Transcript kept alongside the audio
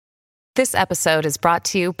This episode is brought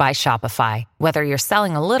to you by Shopify. Whether you're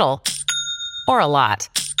selling a little or a lot,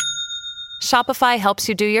 Shopify helps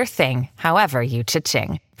you do your thing, however you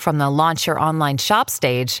cha-ching. From the launch your online shop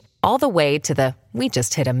stage, all the way to the we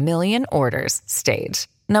just hit 1 million orders stage.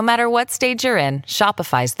 No matter what stage you're in,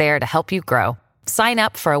 Shopify's there to help you grow. Sign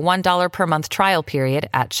up for a $1 per month trial period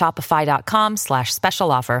at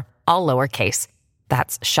shopify.com/special offer, all lowercase.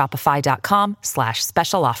 That's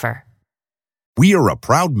shopify.com/special offer. We are a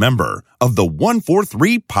proud member of the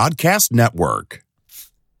 143 Podcast Network.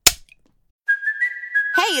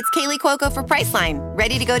 Hey, it's Kaylee Cuoco for Priceline.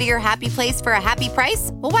 Ready to go to your happy place for a happy price?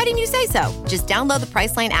 Well, why didn't you say so? Just download the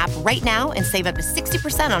Priceline app right now and save up to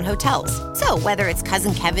 60% on hotels. So whether it's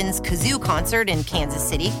Cousin Kevin's Kazoo Concert in Kansas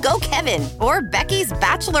City, go Kevin, or Becky's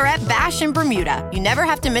Bachelorette Bash in Bermuda, you never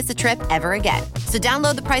have to miss a trip ever again. So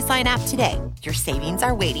download the Priceline app today. Your savings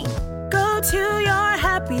are waiting. Go to your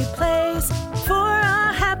happy place for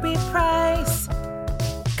a happy price.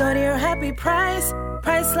 Go to your happy price,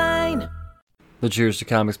 Priceline. The Cheers to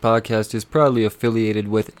Comics podcast is proudly affiliated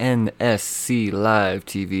with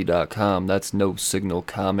NSCLiveTV.com. That's No Signal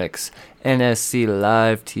Comics.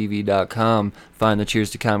 NSCLiveTV.com. Find the Cheers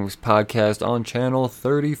to Comics podcast on channel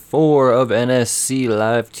 34 of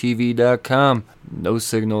NSCLiveTV.com. No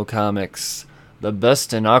Signal Comics. The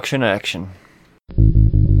best in auction action.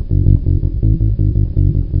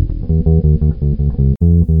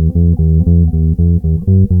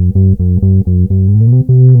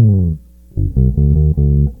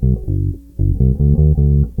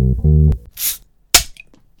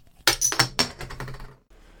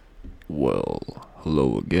 Well,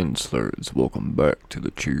 hello again, slurs. Welcome back to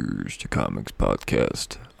the Cheers to Comics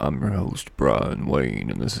podcast. I'm your host, Brian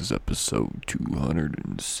Wayne, and this is episode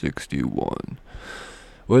 261.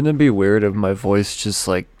 Wouldn't it be weird if my voice just,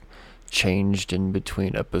 changed in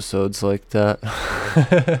between episodes like that?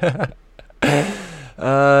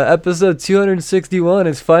 Episode 261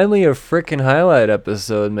 is finally a frickin' highlight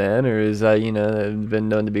episode, man. Or is that, been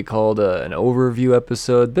known to be called an overview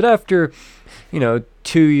episode. But after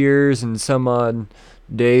 2 years and some odd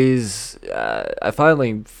days, I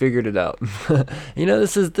finally figured it out.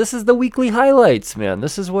 This is the weekly highlights, man.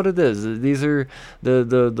 This is what it is. These are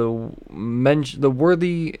the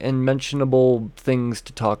worthy and mentionable things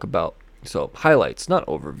to talk about. So highlights, not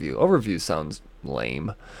overview. Overview sounds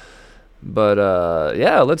lame. But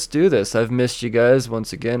let's do this. I've missed you guys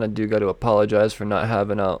once again. I do got to apologize for not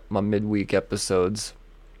having out my midweek episodes.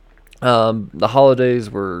 The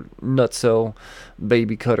holidays were nutso.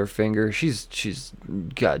 Baby cut her finger. She's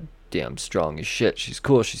goddamn strong as shit. She's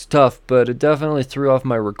cool. She's tough. But it definitely threw off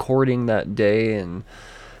my recording that day, and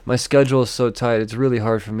my schedule is so tight. It's really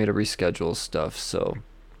hard for me to reschedule stuff. So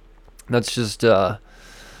that's just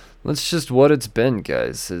what it's been,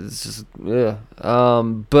 guys. It's just but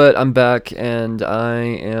I'm back, and I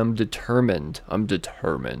am determined. I'm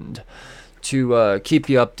determined to keep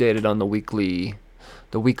you updated on the weekly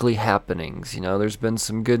happenings. There's been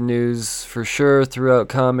some good news for sure throughout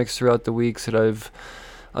comics throughout the weeks that I've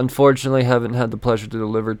unfortunately haven't had the pleasure to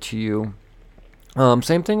deliver to you.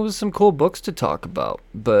 Same thing with some cool books to talk about,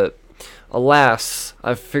 but alas,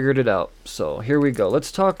 I've figured it out. So here we go.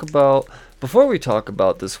 Before we talk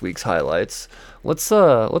about this week's highlights, let's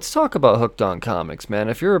talk about Hooked on Comics, man.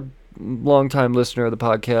 If you're a longtime listener of the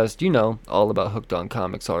podcast, you know all about Hooked on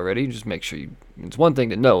Comics already. Just make sure it's one thing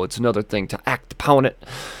to know, it's another thing to act upon it.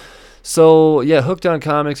 So yeah, Hooked on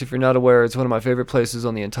Comics, if you're not aware, it's one of my favorite places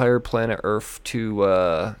on the entire planet Earth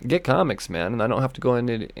to get comics, man. And I don't have to go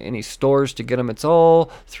into any stores to get them. It's all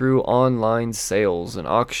through online sales and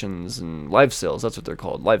auctions and live sales. That's what they're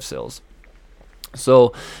called, live sales.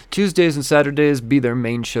 So Tuesdays and Saturdays be their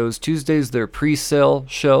main shows. Tuesdays their pre-sale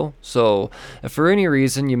show. So if for any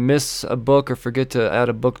reason you miss a book or forget to add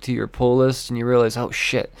a book to your pull list and you realize, oh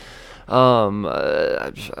shit, I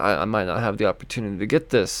might not have the opportunity to get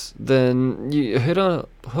this, then you hit on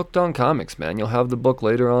Hooked on Comics, man. You'll have the book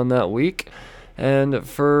later on that week, and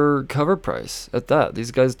for cover price at that.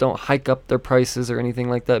 These guys don't hike up their prices or anything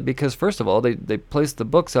like that, because first of all, they place the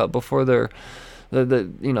books out before the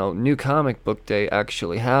new comic book day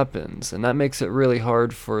actually happens, and that makes it really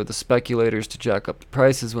hard for the speculators to jack up the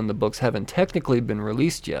prices when the books haven't technically been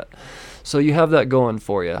released yet. So you have that going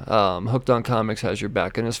for you. Hooked on Comics has your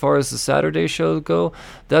back. And as far as the Saturday show go,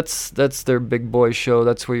 that's their big boy show.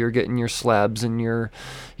 That's where you're getting your slabs and your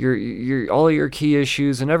all your key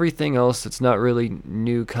issues and everything else that's not really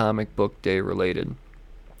new comic book day related.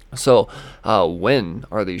 So, when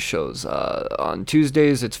are these shows? On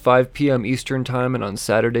Tuesdays, it's 5 p.m. Eastern Time, and on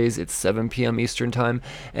Saturdays, it's 7 p.m. Eastern Time.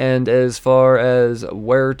 And as far as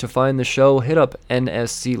where to find the show, hit up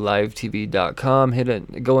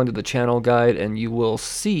nsclivetv.com, go into the channel guide, and you will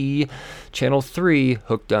see Channel 3,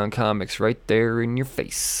 Hooked on Comics, right there in your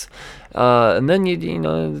face. And then, you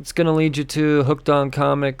know, it's going to lead you to Hooked on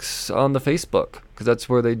Comics on the Facebook, because that's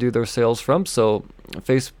where they do their sales from. So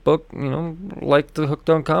Facebook, you know, like the Hooked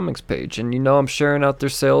on Comics page, and you know I'm sharing out their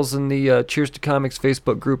sales in the Cheers to Comics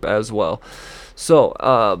Facebook group as well. So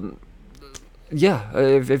yeah,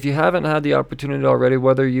 if you haven't had the opportunity already,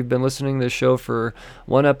 whether you've been listening to the show for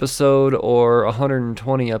one episode or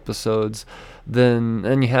 120 episodes,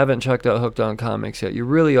 and you haven't checked out Hooked on Comics yet, you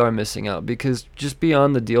really are missing out, because just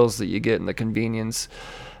beyond the deals that you get and the convenience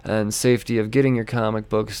and safety of getting your comic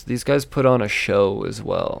books, these guys put on a show as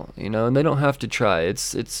well, you know, and they don't have to try.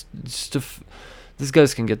 It's just these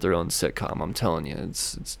guys can get their own sitcom, I'm telling you.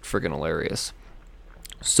 It's freaking hilarious.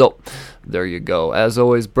 So, there you go. As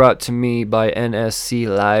always, brought to me by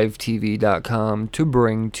nsclivetv.com to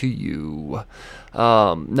bring to you.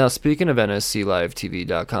 Now, speaking of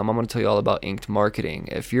nsclivetv.com, I'm going to tell you all about Inked Marketing.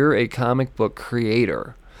 If you're a comic book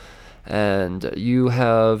creator and you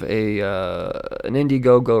have an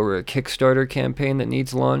Indiegogo or a Kickstarter campaign that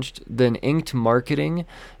needs launched, then Inked Marketing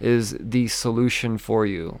is the solution for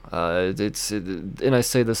you. And I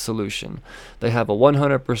say the solution. They have a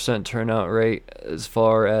 100% turnout rate as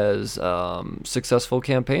far as successful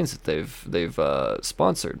campaigns that they've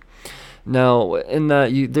sponsored. Now, in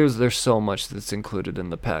that, there's so much that's included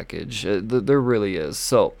in the package. There really is.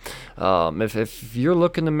 So, if you're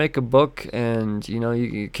looking to make a book, and you know,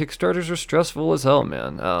 Kickstarters are stressful as hell,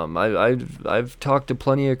 man. I've talked to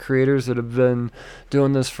plenty of creators that have been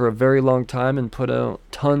doing this for a very long time and put out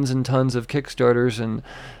tons and tons of Kickstarters, and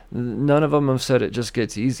none of them have said it just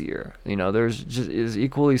gets easier. You know, is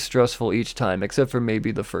equally stressful each time, except for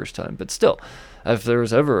maybe the first time. But still, if there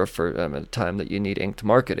was ever a time that you need Inked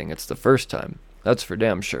Marketing, it's the first time. That's for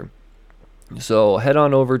damn sure. So head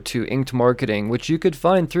on over to Inked Marketing, which you could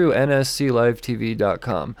find through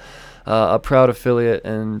nsclivetv.com, a proud affiliate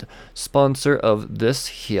and sponsor of this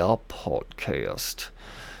here podcast.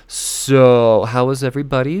 So, how was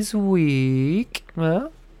everybody's week?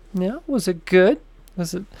 Well, yeah, was it good?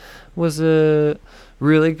 Was it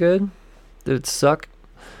really good? Did it suck?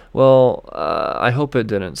 Well, I hope it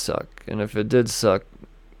didn't suck. And if it did suck,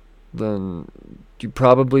 then you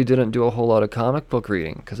probably didn't do a whole lot of comic book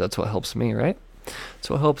reading, because that's what helps me, right? That's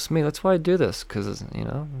what helps me. That's why I do this, because, you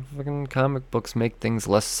know, fucking comic books make things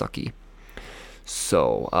less sucky.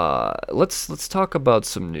 So, let's talk about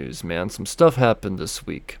some news, man. Some stuff happened this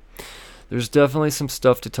week. There's definitely some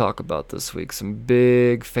stuff to talk about this week. Some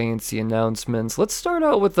big, fancy announcements. Let's start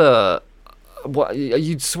out with what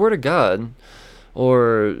you'd swear to God,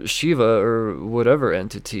 or Shiva, or whatever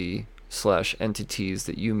entity / entities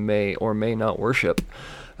that you may or may not worship.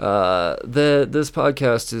 This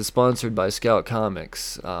podcast is sponsored by Scout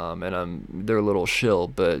Comics, and I'm their little shill.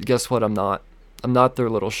 But guess what? I'm not their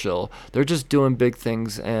little shill. They're just doing big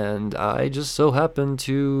things, and I just so happen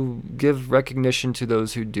to give recognition to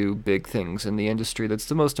those who do big things in the industry. That's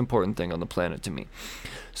the most important thing on the planet to me.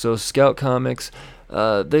 So Scout Comics,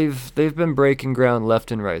 they've been breaking ground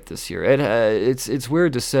left and right this year. It's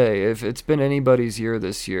weird to say, if it's been anybody's year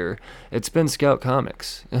this year, it's been Scout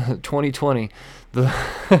Comics. 2020.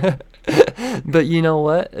 But you know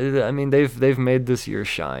what? I mean, they've made this year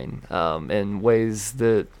shine in ways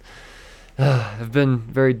that have been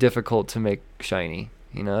very difficult to make shiny.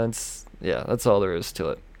 You know, that's all there is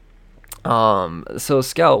to it. So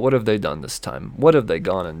Scout, what have they done this time? What have they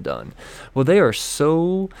gone and done? Well, they are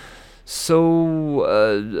so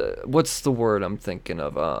what's the word I'm thinking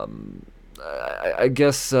of? I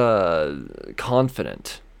guess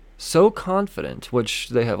confident. So confident, which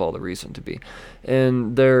they have all the reason to be,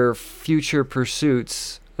 in their future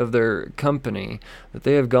pursuits of their company, that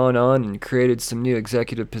they have gone on and created some new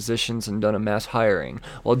executive positions and done a mass hiring.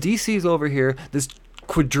 While DC's over here, this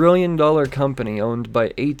quadrillion-dollar company owned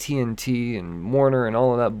by AT&T and Warner and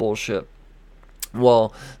all of that bullshit,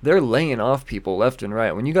 well, they're laying off people left and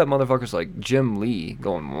right. When you got motherfuckers like Jim Lee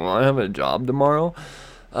going, well, I have a job tomorrow,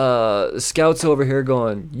 Scout's over here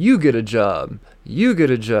going, you get a job, you get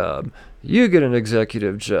a job, you get an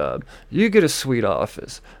executive job, you get a sweet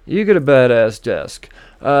office, you get a badass desk,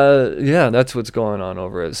 Yeah, that's what's going on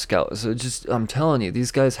over at Scout. So I'm telling you,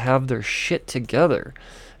 these guys have their shit together.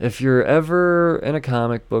 If you're ever in a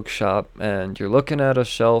comic book shop and you're looking at a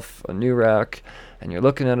shelf, a new rack, and you're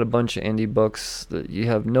looking at a bunch of indie books that you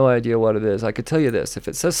have no idea what it is, I could tell you this: if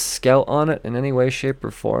it says Scout on it in any way, shape,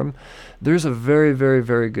 or form, there's a very, very,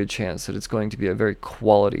 very good chance that it's going to be a very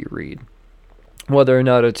quality read. Whether or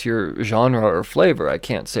not it's your genre or flavor, I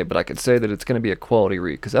can't say, but I could say that it's going to be a quality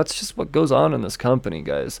read, because that's just what goes on in this company,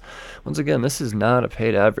 guys. Once again, this is not a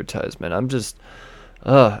paid advertisement. I'm just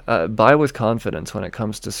buy with confidence when it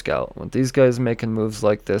comes to Scout. With these guys making moves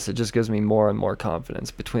like this, it just gives me more and more confidence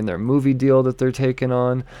between their movie deal that they're taking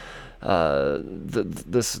on,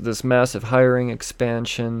 this massive hiring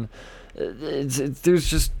expansion. There's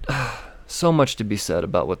just so much to be said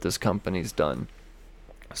about what this company's done.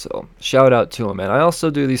 So shout out to them, man. I also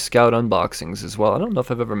do these Scout unboxings as well. I don't know if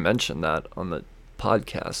I've ever mentioned that on the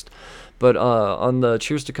podcast, but on the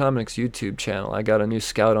Cheers to Comics YouTube channel, I got a new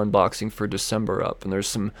Scout unboxing for December up, and there's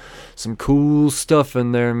some cool stuff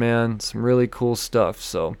in there, man. Some really cool stuff.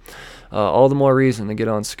 So all the more reason to get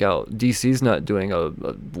on Scout. DC's not doing a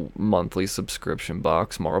monthly subscription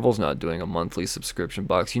box. Marvel's not doing a monthly subscription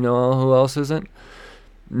box. You know who else isn't?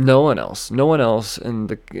 No one else,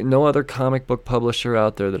 and no other comic book publisher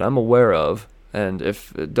out there that I'm aware of, and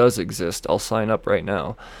if it does exist, I'll sign up right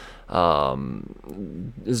now,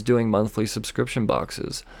 is doing monthly subscription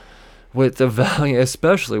boxes with the value,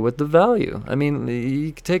 especially with the value. I mean,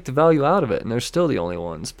 you can take the value out of it, and they're still the only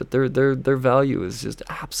ones, but their value is just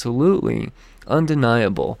absolutely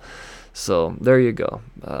undeniable. So there you go.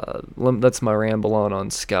 That's my ramble on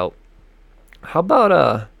Scout. How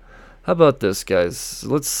about this, guys?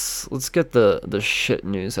 Let's get the shit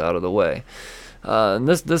news out of the way. And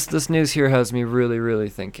this news here has me really, really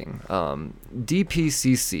thinking.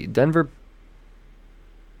 DPCC, Denver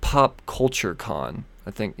Pop Culture Con.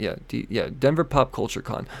 I think, Denver Pop Culture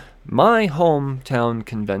Con. My hometown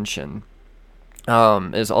convention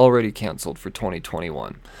is already canceled for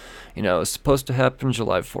 2021. You know, it's supposed to happen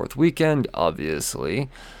July 4th weekend, obviously.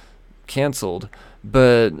 Canceled.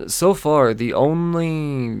 But so far, the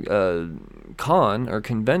only con or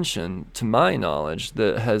convention, to my knowledge,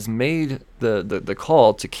 that has made the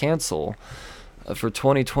call to cancel for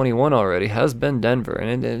 2021 already has been Denver.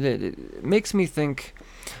 And it makes me think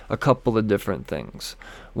a couple of different things.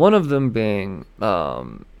 One of them being, our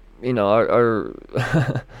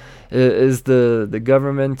is the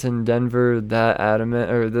government in Denver that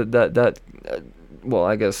adamant, or well,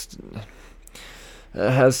 I guess,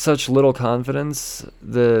 has such little confidence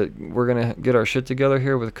that we're going to get our shit together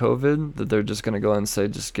here with COVID, that they're just going to go and say,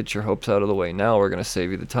 just get your hopes out of the way now. We're going to save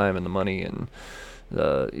you the time and the money. And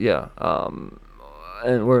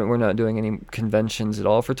and we're not doing any conventions at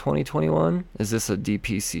all for 2021. Is this a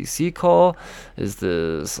DPCC call? Is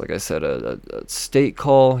this, like I said, a state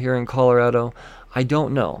call here in Colorado? I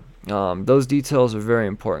don't know. Those details are very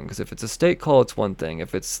important, because if it's a state call, it's one thing.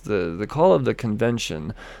 If it's the call of the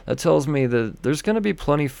convention, that tells me that there's going to be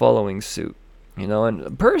plenty following suit. You know,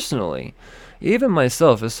 and personally, even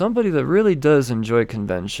myself, as somebody that really does enjoy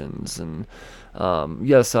conventions, and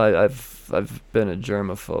yes, I've been a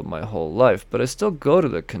germaphobe my whole life, but I still go to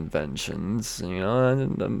the conventions. You know,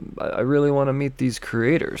 and I really want to meet these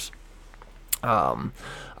creators.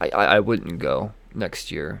 I wouldn't go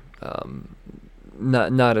next year.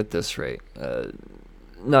 Not at this rate.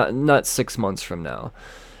 Not 6 months from now.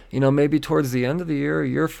 You know, maybe towards the end of the year, a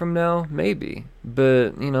year from now, maybe.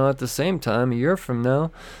 But, you know, at the same time, a year from now,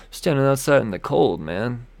 I'm standing outside in the cold,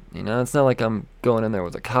 man. You know, it's not like I'm going in there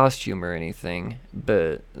with a costume or anything,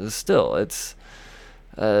 but still, it's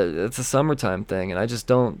a summertime thing, and I just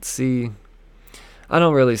don't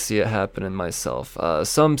really see it happening myself.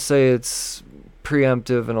 Some say it's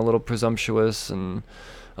preemptive and a little presumptuous and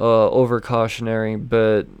over cautionary,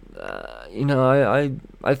 but you know,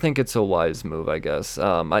 I think it's a wise move, I guess.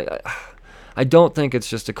 I don't think it's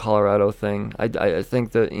just a Colorado thing. I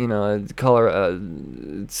think that, you know, Colorado,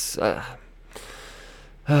 it's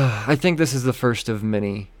I think this is the first of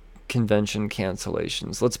many convention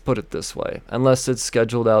cancellations. Let's put it this way. Unless it's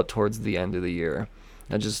scheduled out towards the end of the year.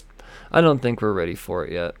 I don't think we're ready for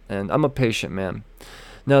it yet, and I'm a patient man.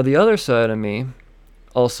 Now, the other side of me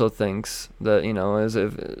also thinks that, you know, as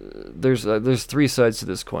if there's three sides to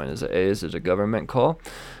this coin. Is it a government call?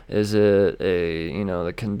 Is it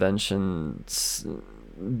the convention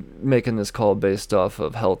making this call based off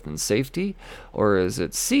of health and safety? Or is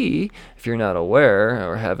it C, if you're not aware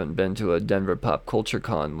or haven't been to a Denver Pop Culture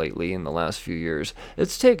Con lately in the last few years,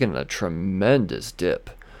 it's taken a tremendous dip.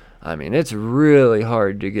 I mean, it's really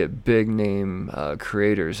hard to get big name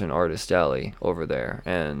creators in Artist Alley over there,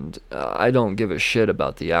 and I don't give a shit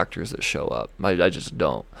about the actors that show up. I just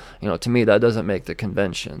don't. To me, that doesn't make the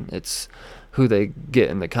convention. It's who they get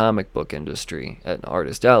in the comic book industry at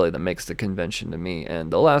Artist Alley that makes the convention to me.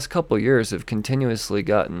 And the last couple years have continuously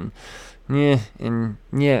gotten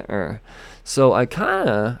So I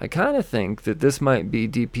kind of think that this might be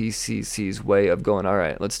DPCC's way of going, all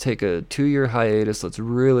right, let's take a 2-year hiatus, let's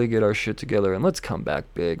really get our shit together, and let's come back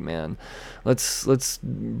big, man. Let's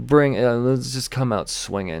just come out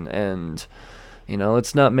swinging, and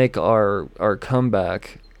let's not make our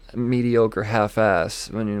comeback mediocre half-ass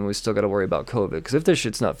when we still got to worry about COVID. Because if this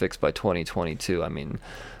shit's not fixed by 2022, I mean,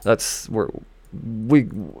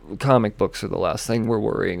 comic books are the last thing we're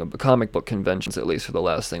worrying about. Comic book conventions, at least, are the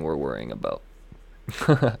last thing we're worrying about.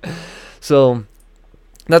 So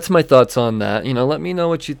that's my thoughts on that. Let me know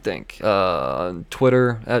what you think on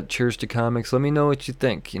Twitter at Cheers to Comics. Let me know what you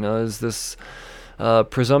think. Is this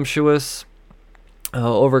presumptuous,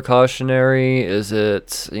 over cautionary? Is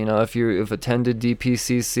it, if you've attended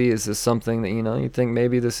DPCC, is this something that you think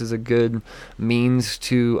maybe this is a good means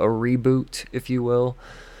to a reboot, if you will?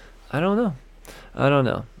 I don't know.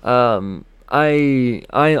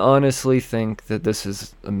 I honestly think that this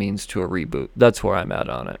is a means to a reboot. That's where I'm at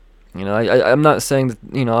on it. I'm not saying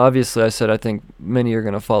that, obviously I said I think many are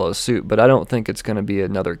going to follow suit, but I don't think it's going to be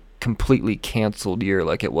another completely canceled year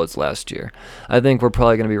like it was last year. I think we're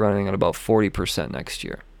probably going to be running at about 40% next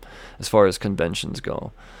year as far as conventions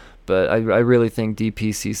go. But I really think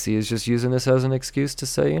DPCC is just using this as an excuse to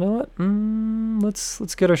say, you know what,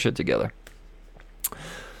 let's get our shit together.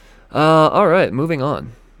 All right, moving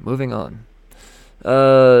on.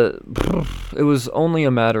 It was only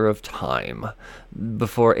a matter of time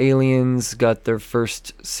before Aliens got their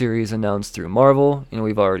first series announced through Marvel.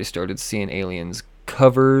 We've already started seeing Aliens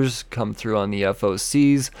covers come through on the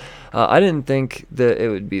FOCs. I didn't think that it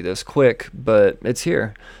would be this quick, but it's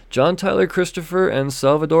here. John Tyler Christopher and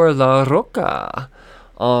Salvador La Roca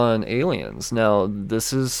on Aliens. Now,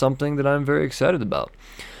 this is something that I'm very excited about.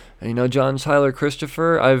 John Tyler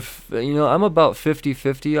Christopher, I'm about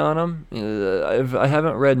 50-50 on him. I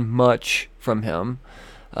haven't read much from him.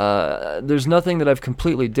 There's nothing that I've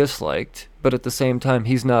completely disliked, but at the same time,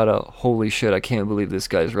 he's not a holy shit, I can't believe this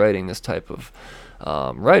guy's writing this type of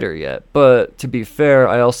writer yet. But to be fair,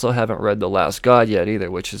 I also haven't read The Last God yet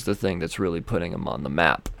either, which is the thing that's really putting him on the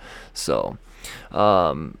map. So,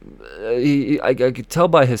 I could tell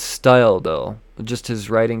by his style, though, just his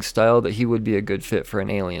writing style, that he would be a good fit for an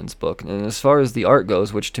Aliens book. And as far as the art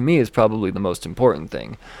goes, which to me is probably the most important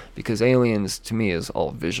thing, because Aliens to me is all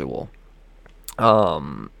visual.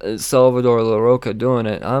 Salvador La Roca doing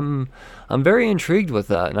it, I'm very intrigued with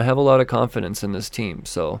that, and I have a lot of confidence in this team.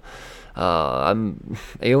 So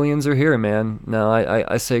Aliens are here, man. Now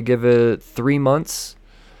I say give it 3 months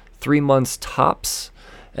tops,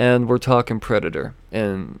 and we're talking Predator.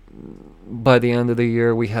 And by the end of the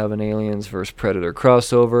year, we have an Aliens vs. Predator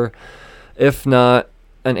crossover. If not,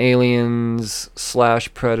 an Aliens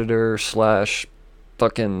 / Predator /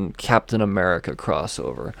 fucking Captain America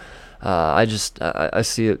crossover. I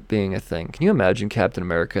see it being a thing. Can you imagine Captain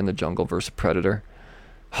America in the jungle versus Predator?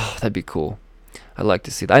 Oh, that'd be cool. I'd like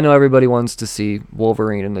to see that. I know everybody wants to see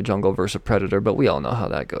Wolverine in the jungle versus Predator, but we all know how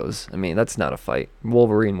that goes. I mean, that's not a fight.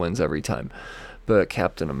 Wolverine wins every time. But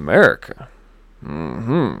Captain America,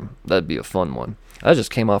 that'd be a fun one. That just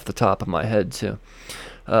came off the top of my head, too.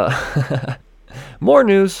 More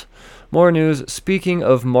news. Speaking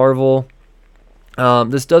of Marvel,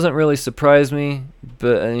 this doesn't really surprise me,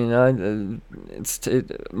 but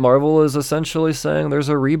Marvel is essentially saying there's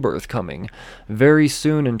a rebirth coming very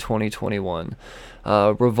soon in 2021,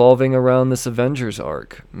 revolving around this Avengers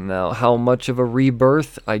arc. Now, how much of a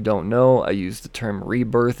rebirth, I don't know. I use the term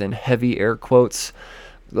rebirth in heavy air quotes.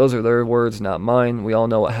 Those are their words, not mine. We all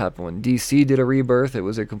know what happened when DC did a rebirth. It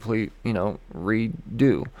was a complete,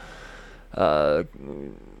 redo.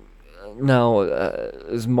 Now,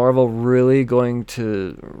 is Marvel really going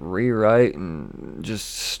to rewrite and just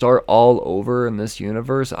start all over in this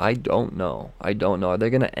universe? I don't know. Are they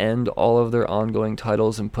going to end all of their ongoing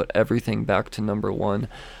titles and put everything back to number one?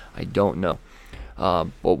 I don't know.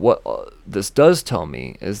 But what this does tell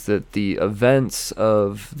me is that the events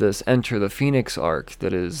of this Enter the Phoenix arc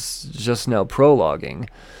that is just now prologuing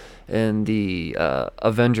in the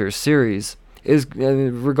Avengers series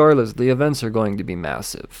regardless, the events are going to be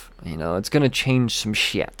massive. It's going to change some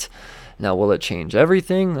shit. Now, will it change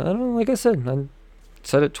everything? I don't know. Like I said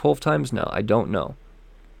it 12 times now. I don't know.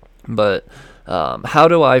 But how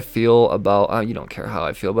do I feel about... you don't care how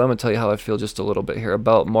I feel, but I'm going to tell you how I feel just a little bit here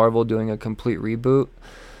about Marvel doing a complete reboot.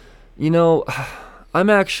 I'm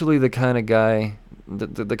actually the kind of guy,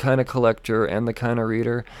 the kind of collector and the kind of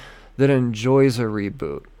reader that enjoys a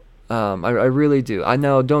reboot. I really do.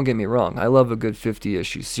 Now, don't get me wrong. I love a good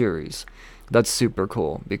 50-issue series. That's super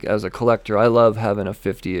cool. As a collector, I love having a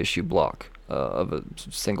 50-issue block of a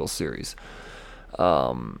single series.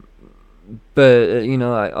 But,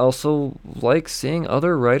 I also like seeing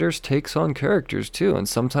other writers' takes on characters, too. And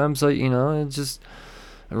sometimes, it's just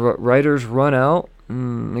writers run out,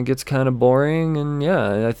 and it gets kind of boring. And,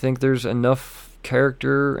 yeah, I think there's enough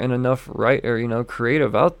character and enough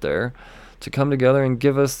creative out there to come together and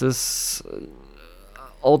give us this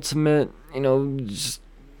ultimate, just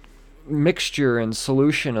mixture and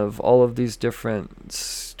solution of all of these different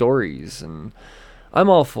stories. And I'm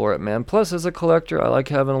all for it, man. Plus, as a collector, I like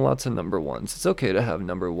having lots of number ones. It's okay to have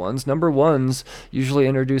number ones. Number ones usually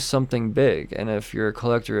introduce something big, and if you're a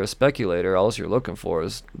collector or a speculator, all you're looking for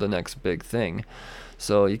is the next big thing.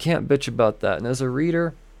 So you can't bitch about that. And as a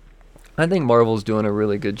reader, I think Marvel's doing a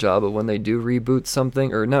really good job of when they do reboot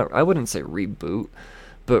something, or not, I wouldn't say reboot,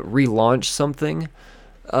 but relaunch something.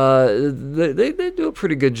 They do a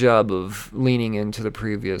pretty good job of leaning into the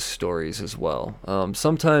previous stories as well.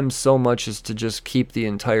 Sometimes so much as to just keep the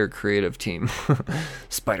entire creative team,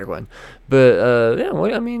 Spider-Gwen. But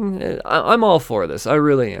I'm all for this. I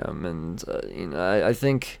really am, and I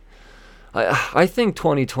think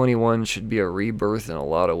 2021 should be a rebirth in a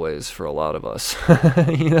lot of ways for a lot of us.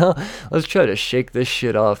 Let's try to shake this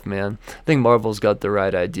shit off, man. I think Marvel's got the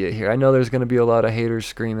right idea here. I know there's going to be a lot of haters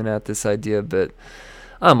screaming at this idea, but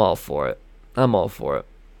I'm all for it.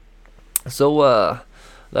 So,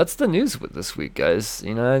 that's the news with this week, guys.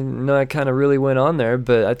 I know I kind of really went on there,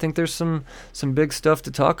 but I think there's some big stuff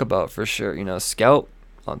to talk about for sure. Scout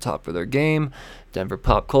on top of their game. Denver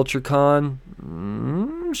Pop Culture Con,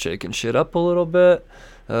 shaking shit up a little bit.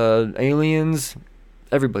 Aliens.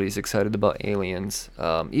 Everybody's excited about Aliens.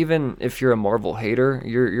 Even if you're a Marvel hater,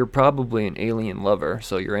 you're probably an Alien lover,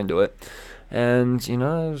 so you're into it. And,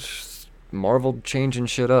 Marvel changing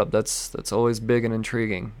shit up. That's always big and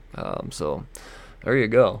intriguing. So there you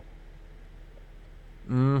go.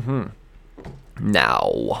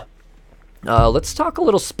 Now, let's talk a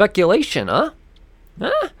little speculation, huh?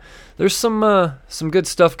 There's some good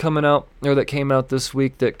stuff coming out, or that came out this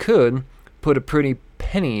week, that could put a pretty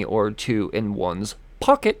penny or two in one's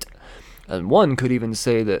pocket, and one could even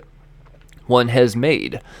say that one has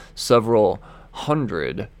made several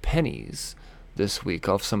hundred pennies this week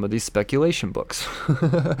off some of these speculation books.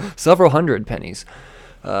 Several hundred pennies.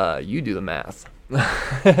 You do the math.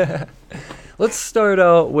 Let's start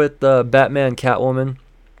out with Batman Catwoman.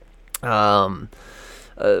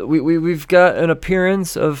 We've got an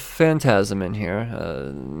appearance of Phantasm in here.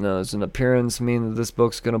 No, does an appearance mean that this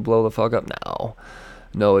book's going to blow the fuck up?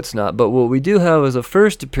 No, it's not. But what we do have is a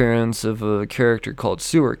first appearance of a character called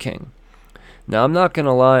Sewer King. Now, I'm not going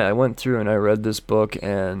to lie, I went through and I read this book,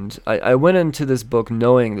 and I went into this book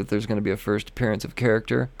knowing that there's going to be a first appearance of a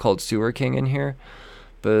character called Sewer King in here,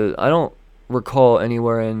 but I don't recall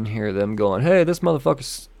anywhere in here them going, hey, this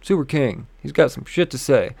motherfucker's Sewer King, he's got some shit to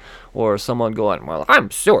say, or someone going, well,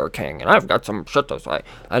 I'm Sewer King, and I've got some shit to say.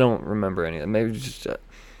 I don't remember any of that. Maybe just... a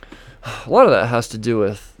lot of that has to do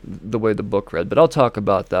with the way the book read, but I'll talk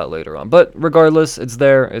about that later on. But regardless, it's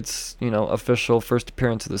there. It's, official first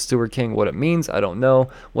appearance of the Sewer King. What it means, I don't know.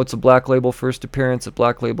 What's a Black Label first appearance if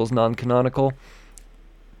Black Label's non-canonical?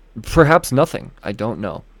 Perhaps nothing. I don't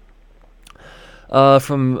know.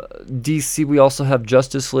 From DC, we also have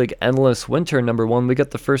Justice League Endless Winter #1. We got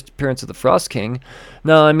the first appearance of the Frost King.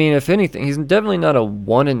 Now, I mean, if anything, he's definitely not a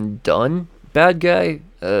one-and-done bad guy.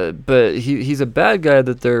 But he's a bad guy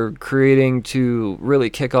that they're creating to really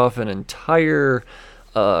kick off an entire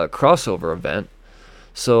crossover event.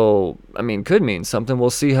 So, I mean, could mean something. We'll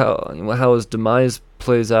see how his demise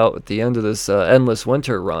plays out at the end of this Endless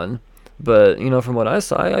Winter run. But, from what I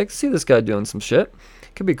saw, I can see this guy doing some shit.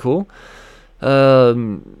 Could be cool.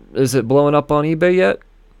 Is it blowing up on eBay yet?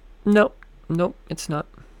 Nope, it's not.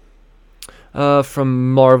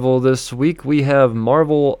 From Marvel this week, we have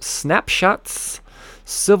Marvel Snapshots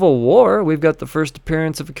Civil War. We've got the first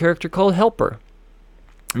appearance of a character called Helper.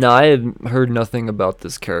 Now, I had heard nothing about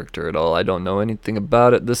this character at all. I don't know anything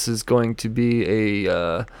about it. This is going to be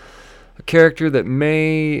a character that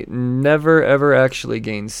may never ever actually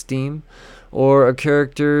gain steam, or a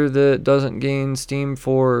character that doesn't gain steam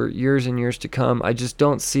for years and years to come. I just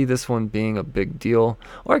don't see this one being a big deal.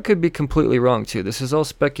 Or I could be completely wrong too. This is all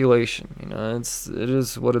speculation. It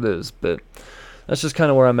is what it is. But that's just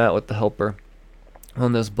kind of where I'm at with the Helper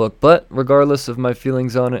on this book. But regardless of my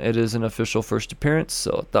feelings on it, it is an official first appearance,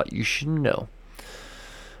 so I thought you should know.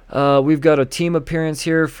 We've got a team appearance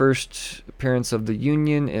here. First appearance of the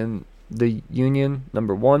Union and the Union,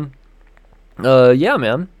 number 1. Yeah,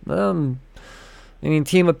 man. I mean,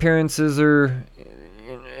 team appearances are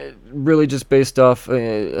really just based off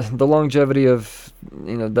the longevity of,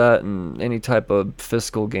 that, and any type of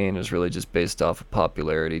fiscal gain is really just based off of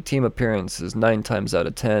popularity. Team appearances 9 times out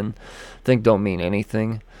of 10 I think don't mean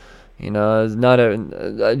anything. I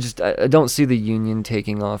don't see the Union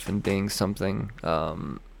taking off and being something,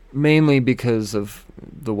 mainly because of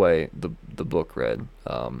the way the book read,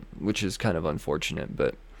 which is kind of unfortunate,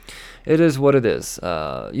 but it is what it is.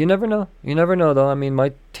 You never know. You never know, though. I mean,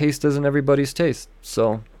 my taste isn't everybody's taste,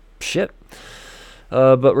 so shit.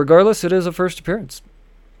 But regardless, it is a first appearance.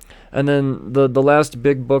 And then the last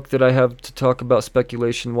big book that I have to talk about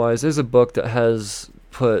speculation-wise is a book that has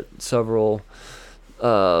put several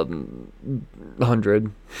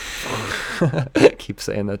hundred keep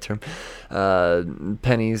saying that term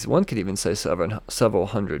pennies, one could even say several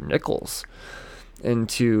hundred nickels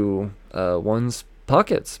into one's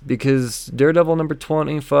pockets, because Daredevil number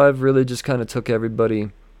 25 really just kind of took everybody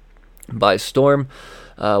by storm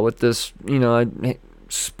with this,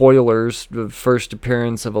 spoilers, the first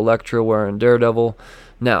appearance of Elektra wearing Daredevil.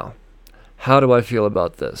 Now, how do I feel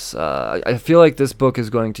about this? I feel like this book is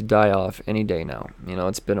going to die off any day now.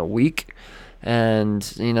 It's been a week, and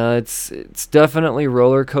it's definitely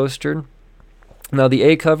roller coastered. Now the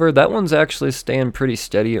A cover, that one's actually staying pretty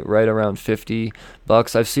steady at right around $50.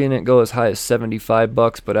 I've seen it go as high as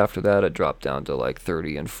 $75, but after that it dropped down to like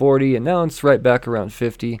 30 and 40, and now it's right back around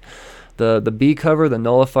 50. The B cover, the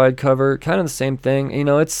nullified cover, kind of the same thing.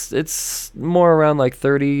 It's more around like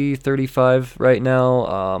 30, 35 right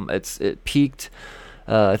now. It peaked,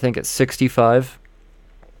 I think, at 65.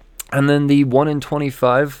 And then the 1 in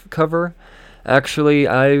 25 cover, actually,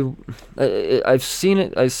 I've seen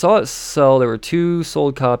it. I saw it sell. There were 2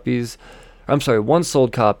 sold copies. I'm sorry, 1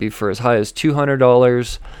 sold copy for as high as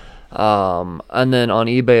 $200. And then on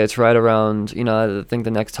eBay, it's right around, I think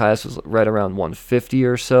the next highest was right around 150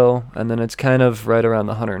 or so. And then it's kind of right around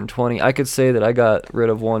the 120. I could say that I got rid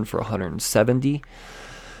of one for 170.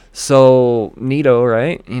 So, neato,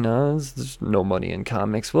 right? There's no money in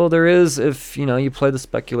comics. Well, there is if, you play the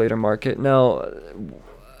speculator market. Now,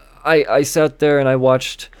 I sat there and I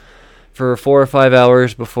watched for 4 or 5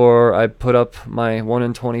 hours before I put up my 1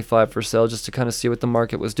 in 25 for sale, just to kind of see what the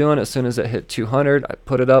market was doing. As soon as it hit 200, I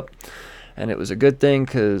put it up, and it was a good thing,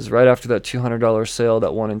 because right after that $200 sale,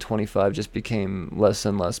 that 1 in 25 just became less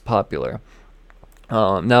and less popular.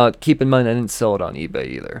 Now, keep in mind, I didn't sell it on eBay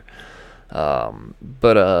either. I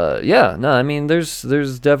mean,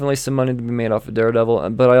 there's definitely some money to be made off of Daredevil,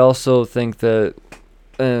 but I also think that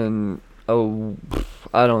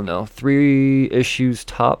I don't know, 3 issues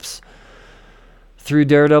tops through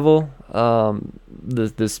Daredevil.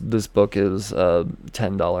 This book is a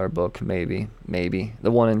 $10 book, maybe.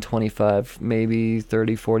 The 1 in 25, maybe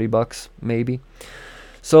 $30-$40, maybe.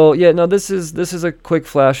 So yeah, no, this is a quick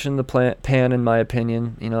flash in the pan, in my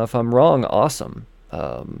opinion. If I'm wrong, awesome.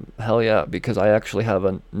 Hell yeah, because I actually have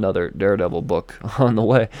another Daredevil book on the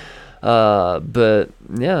way. But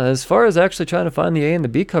yeah, as far as actually trying to find the A and the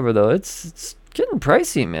B cover, though, it's getting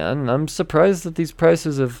pricey, man. I'm surprised that these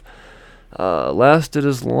prices have lasted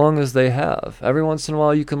as long as they have. Every once in a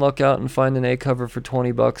while, you can luck out and find an A cover for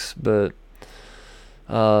 $20, but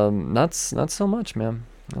not so much, man.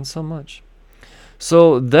 Not so much.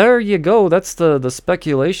 So there you go. That's the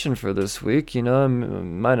speculation for this week. I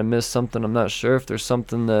might have missed something. I'm not sure. If there's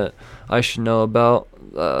something that I should know about,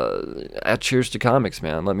 at Cheers to Comics,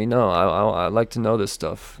 man, let me know. I like to know this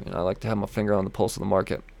stuff. I like to have my finger on the pulse of the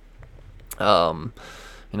market. I'd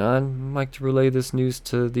like to relay this news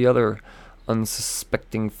to the other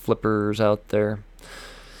unsuspecting flippers out there.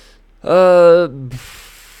 Yep.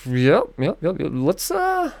 Let's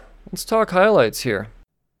talk highlights here.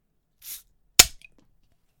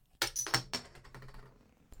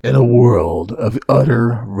 In a world of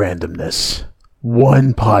utter randomness,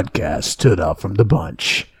 one podcast stood out from the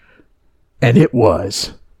bunch, and it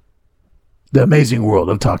was The Amazing World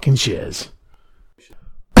of Talking Shiz.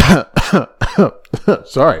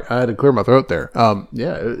 Sorry, I had to clear my throat there.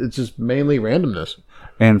 Yeah, it's just mainly randomness.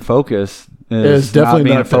 And focus is definitely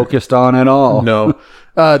not being focused on at all. No.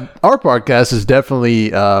 Our podcast is definitely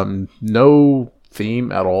no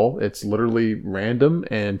theme at all. It's literally random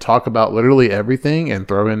and talk about literally everything and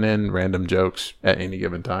throwing in random jokes at any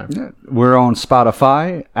given time. Yeah. We're on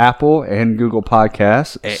Spotify, Apple, and Google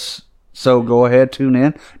Podcasts. So go ahead, tune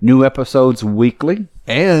in. New episodes weekly.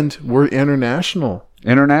 And we're international.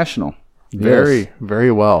 Very, yes.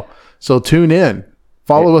 Very well. So tune in.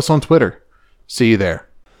 Follow us on Twitter. See you there.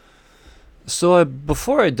 So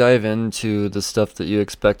before I dive into the stuff that you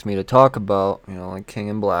expect me to talk about, like King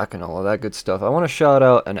in Black and all of that good stuff, I want to shout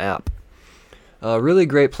out an app. A really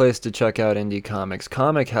great place to check out indie comics,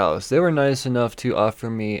 Comic House. They were nice enough to offer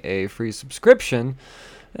me a free subscription,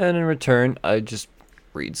 and in return, I just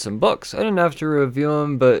read some books. I didn't have to review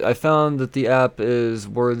them, but I found that the app is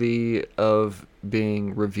worthy of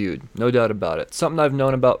being reviewed. No doubt about it. Something I've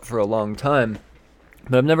known about for a long time,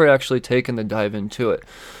 but I've never actually taken the dive into it.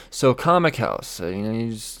 So Comic House,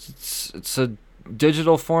 it's a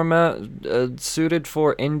digital format suited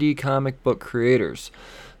for indie comic book creators.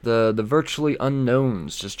 The virtually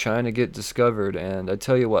unknowns just trying to get discovered, and I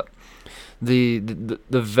tell you what, the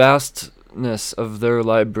vastness of their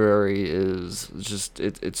library is just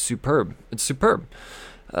it's superb. It's superb.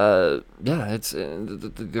 It's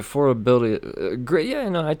the affordability great.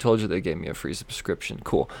 Yeah, I told you they gave me a free subscription.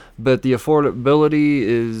 Cool, but the affordability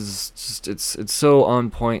is just it's so on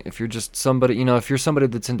point. If you're just somebody, if you're somebody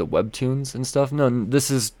that's into webtoons and stuff, no, this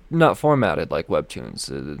is not formatted like webtoons.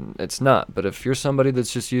 It's not. But if you're somebody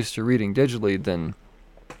that's just used to reading digitally, then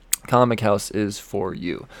Comic House is for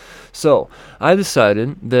you. So I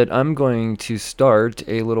decided that I'm going to start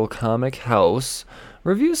a little Comic House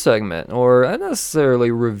review segment, or not necessarily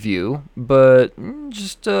review, but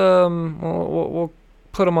just we'll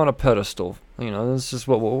put them on a pedestal. This is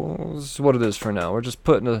what it is for now. We're just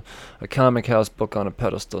putting a Comic House book on a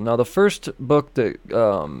pedestal. Now, the first book that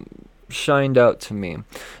shined out to me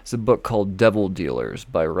is a book called Devil Dealers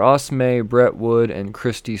by Ross May, Brett Wood, and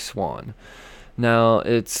Christy Swan. Now,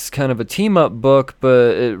 it's kind of a team-up book,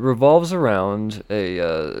 but it revolves around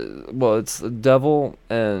it's a devil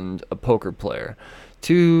and a poker player.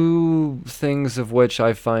 Two things of which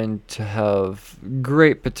I find to have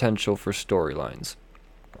great potential for storylines.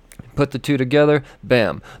 Put the two together,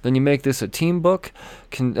 bam. Then you make this a team book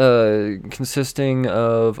consisting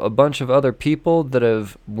of a bunch of other people that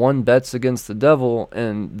have won bets against the devil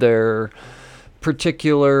and their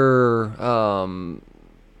particular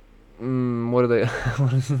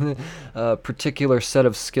particular set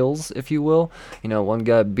of skills, if you will. One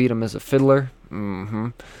guy beat him as a fiddler.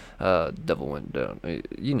 Devil went down.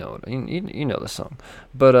 You know the song.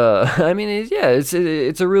 But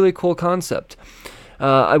it's a really cool concept.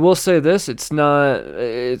 I will say this: it's not.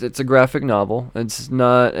 It's a graphic novel. It's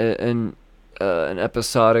not an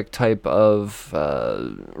episodic type of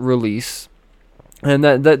release, and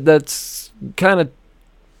that's kind of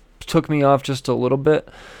took me off just a little bit.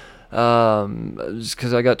 Just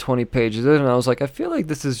because I got 20 pages in, and I was like, I feel like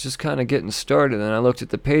this is just kind of getting started. And I looked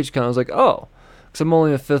at the page count, I was like, oh, because I'm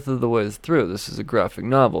only a fifth of the way through. This is a graphic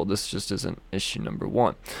novel. This just isn't issue number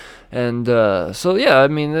 1. And have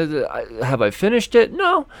I finished it?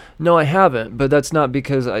 No, I haven't. But that's not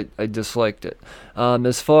because I disliked it.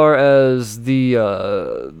 As far as the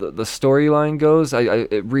storyline goes,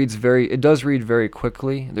 it does read very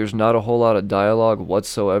quickly. There's not a whole lot of dialogue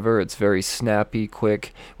whatsoever. It's very snappy,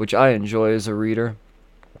 quick, which I enjoy as a reader.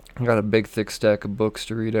 I got a big thick stack of books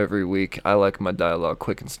to read every week. I like my dialogue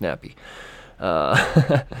quick and snappy.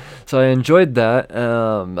 So I enjoyed that.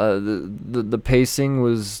 The pacing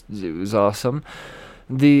was awesome.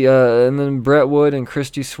 And then Brett Wood and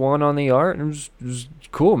Christy Swan on the art. It was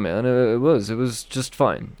cool, man. It was just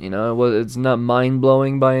fine. It's not mind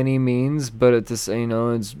blowing by any means, but it's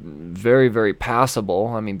very, very passable.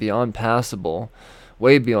 I mean, beyond passable,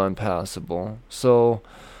 way beyond passable. So.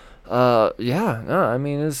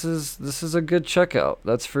 This is a good checkout,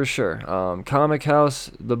 that's for sure. Comic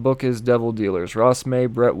House, the book is Devil Dealers. Ross May,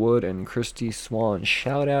 Brett Wood, and Christy Swan.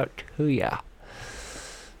 Shout out to ya.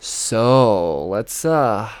 So let's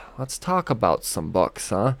talk about some books,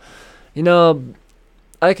 huh? I'm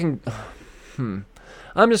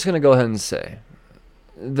just gonna go ahead and say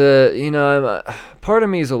part of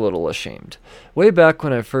me is a little ashamed. Way back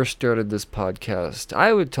when I first started this podcast,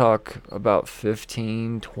 I would talk about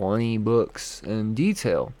 15, 20 books in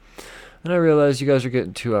detail. And I realized you guys are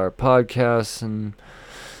getting 2-hour podcasts, and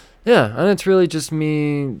it's really just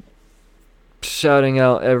me shouting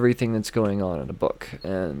out everything that's going on in a book.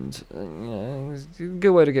 And it's a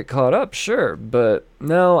good way to get caught up, sure. But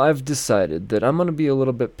now I've decided that I'm going to be a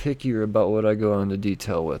little bit pickier about what I go into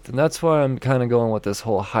detail with. And that's why I'm kind of going with this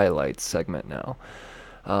whole highlights segment now.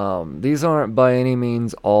 These aren't by any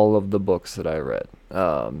means all of the books that I read.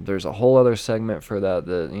 There's a whole other segment for that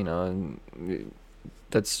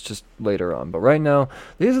that's just later on. But right now,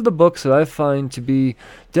 these are the books that I find to be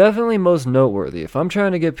definitely most noteworthy. If I'm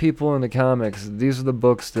trying to get people into comics, these are the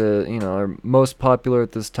books that, are most popular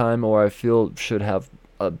at this time, or I feel should have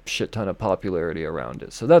a shit ton of popularity around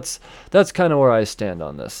it. So that's kind of where I stand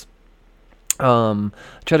on this. I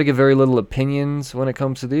try to give very little opinions when it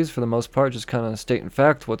comes to these, for the most part, just kind of stating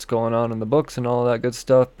fact, what's going on in the books and all that good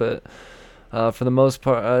stuff. But for the most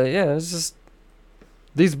part, yeah, it's just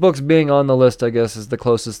these books being on the list, I guess, is the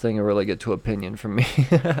closest thing I really get to opinion from me.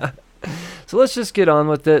 So let's just get on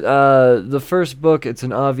with it. The first book, it's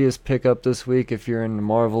an obvious pickup this week if you're into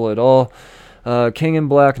Marvel at all. King in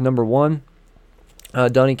Black #1.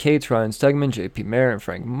 Donny Cates, Ryan Stegman, J.P. Mayer, and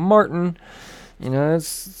Frank Martin. You know,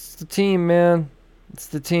 it's the team, man. It's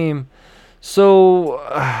the team. So,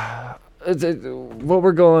 what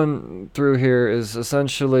we're going through here is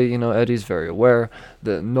essentially, you know, Eddie's very aware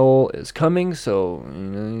that Noel is coming, so, you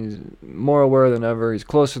know, he's more aware than ever. He's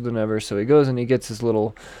closer than ever, so he goes and he gets his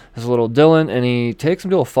little Dylan, and he takes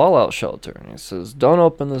him to a fallout shelter, and he says, "Don't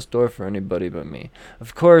open this door for anybody but me."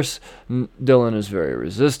 Of course, Dylan is very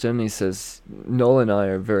resistant. He says, "Noel and I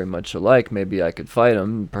are very much alike. Maybe I could fight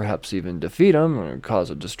him, perhaps even defeat him, or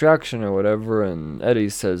cause a distraction or whatever," and Eddie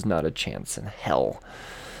says, "Not a chance in hell."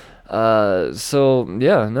 So,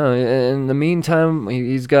 yeah, no, in the meantime,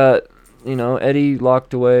 he's got, you know, Eddie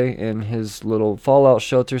locked away in his little fallout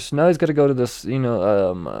shelter, so now he's got to go to this, you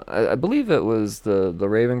know, I believe it was the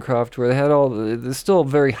Ravencroft, where they had there's still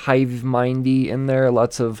very hive-mindy in there,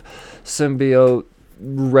 lots of symbiote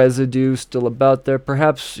residue still about there.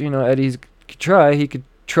 Perhaps, you know, he could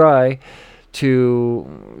try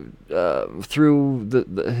to, through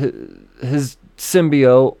his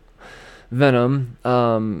symbiote venom,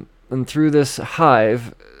 and through this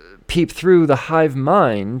hive, peep through the hive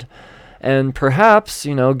mind, and perhaps,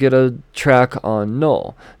 you know, get a track on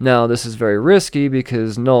Noel. Now, this is very risky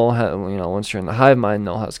because Noel, you know, once you're in the hive mind,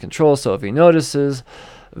 Noel has control. So if he notices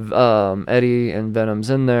Eddie and Venom's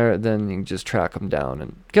in there, then you can just track him down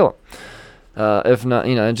and kill him. If not,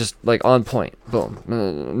 you know, just like on point, boom,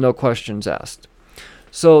 no questions asked.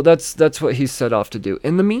 So that's what he's set off to do.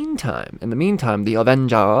 In the meantime, the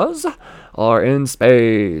Avengers are in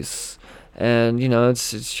space, and you know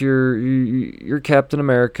it's your Captain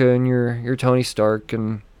America and your Tony Stark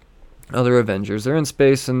and other Avengers. They're in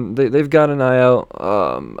space, and they've got an eye out.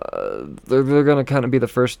 They're gonna kind of be the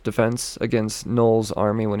first defense against Noel's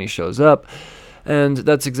army when he shows up. And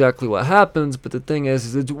that's exactly what happens, but the thing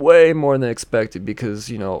is it's way more than expected because,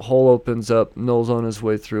 you know, hole opens up, Noel's on his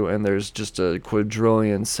way through, and there's just a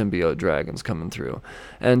quadrillion symbiote dragons coming through.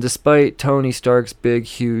 And despite Tony Stark's big,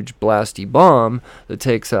 huge, blasty bomb that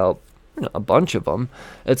takes out, you know, a bunch of them,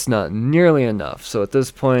 it's not nearly enough. So at this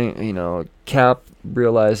point, you know, Cap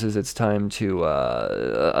realizes it's time to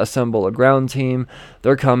assemble a ground team.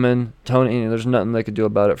 They're coming. Tony, you know, there's nothing they could do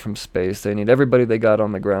about it from space. They need everybody they got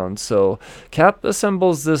on the ground. So Cap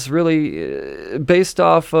assembles this really, based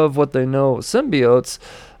off of what they know, symbiotes,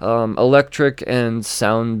 electric and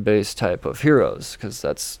sound-based type of heroes, because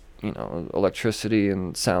that's, you know, electricity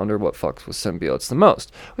and sound are what fucks with symbiotes the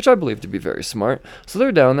most, which I believe to be very smart. So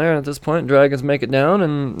they're down there, and at this point, dragons make it down,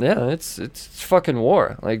 and yeah, it's fucking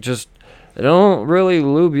war. Like, just, they don't really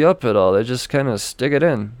lube you up at all. They just kind of stick it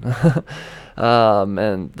in.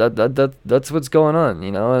 And that's what's going on,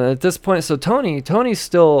 you know. And at this point, so Tony's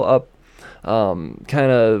still up,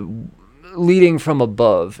 kind of leading from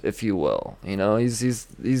above, if you will. You know, he's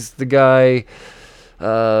the guy,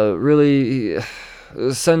 really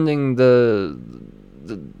sending the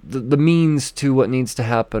means to what needs to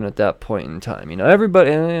happen at that point in time. You know,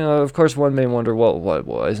 everybody, and, you know, of course, one may wonder, well, why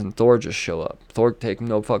doesn't Thor just show up? Thor take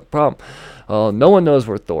no fuck problem. No one knows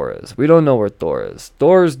where Thor is. We don't know where Thor is.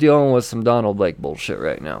 Thor's dealing with some Donald Blake bullshit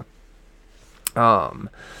right now.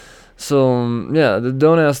 So, yeah,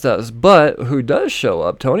 don't ask that. But who does show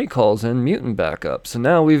up? Tony calls in mutant backup. So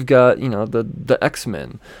now we've got, you know, the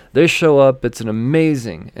X-Men. They show up. It's an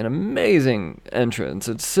amazing entrance.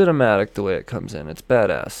 It's cinematic the way it comes in. It's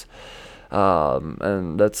badass.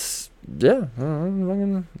 And that's, yeah,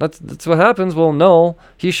 that's what happens. Well, Noel,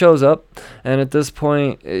 he shows up, and at this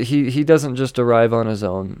point, he doesn't just arrive on his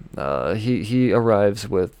own. He arrives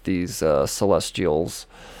with these Celestials.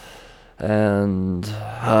 And,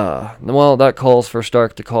 well, that calls for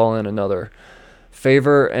Stark to call in another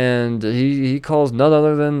favor, and he calls none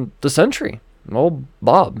other than the Sentry. Old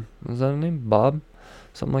Bob. Is that his name? Bob?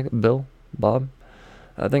 Something like that? Bill? Bob?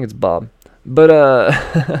 I think it's Bob. But,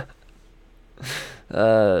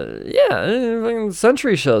 yeah,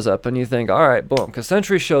 Sentry shows up, and you think, alright, boom. Because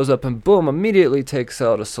Sentry shows up, and boom, immediately takes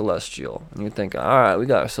out a Celestial. And you think, alright, we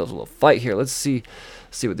got ourselves a little fight here. Let's see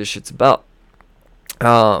what this shit's about.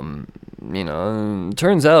 You know,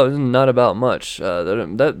 turns out it's not about much.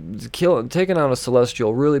 Taking out a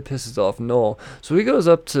Celestial really pisses off Noel. So he goes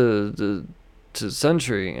up to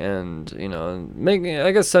Sentry, and, you know,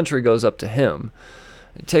 I guess Sentry goes up to him.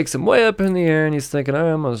 He takes him way up in the air, and he's thinking, all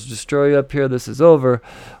right, I'm going to destroy you up here. This is over.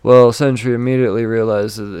 Well, Sentry immediately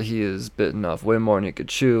realizes that he is bitten off way more than he could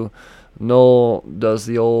chew. Null does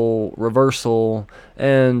the old reversal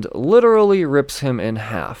and literally rips him in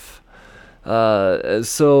half.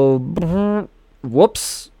 So,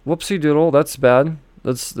 whoopsie doodle, that's bad.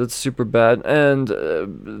 That's super bad. And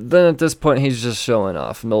then at this point, he's just showing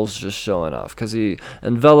off. Null's just showing off because he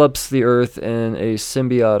envelops the Earth in a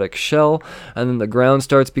symbiotic shell, and then the ground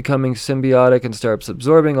starts becoming symbiotic and starts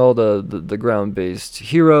absorbing all the ground-based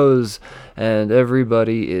heroes, and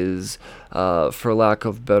everybody is, for lack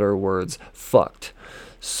of better words, fucked.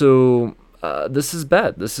 So this is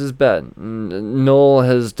bad. This is bad. Null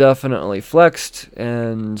has definitely flexed,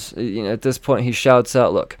 and at this point he shouts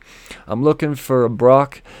out, look, I'm looking for a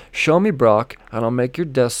Brock. Show me Brock, and I'll make your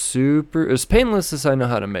death super as painless as I know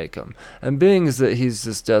how to make them. And being as that he's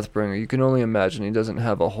this Deathbringer, you can only imagine he doesn't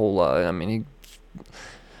have a whole lot. I mean,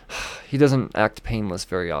 he doesn't act painless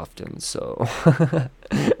very often, so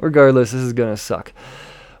regardless, this is gonna suck.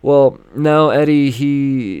 Well, now Eddie,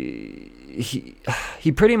 he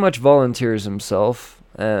pretty much volunteers himself,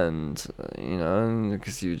 and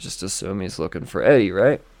because you just assume he's looking for Eddie,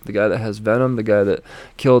 right? The guy that has venom, the guy that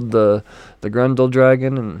killed the Grendel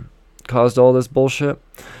dragon and caused all this bullshit.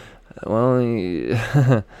 Well, he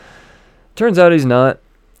turns out he's not.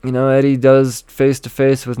 Eddie does face to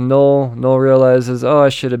face with Null. Null realizes, I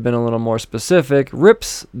should have been a little more specific.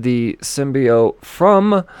 Rips the symbiote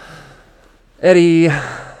from Eddie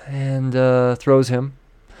and throws him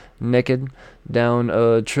naked down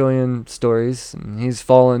a trillion stories, and he's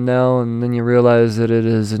fallen now, and then you realize that it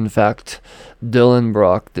is in fact Dylan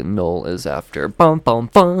Brock that Null is after. Bum,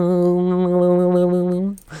 bum,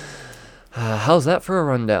 bum. How's that for a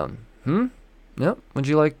rundown? Yep, would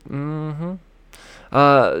you like?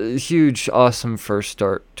 Huge, awesome first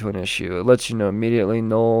start to an issue. It lets you know immediately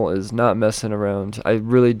Null is not messing around. I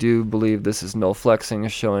really do believe this is Null flexing,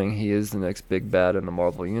 showing he is the next big bad in the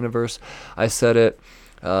Marvel Universe. I said it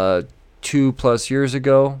 2+ years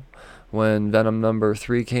ago when Venom number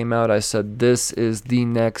 3 came out. I said this is the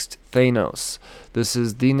next Thanos. This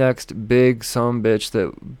is the next big sumbitch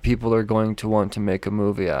that people are going to want to make a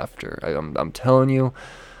movie after. I'm telling you,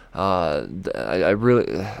 I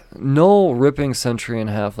really Null ripping Sentry in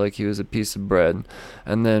half like he was a piece of bread,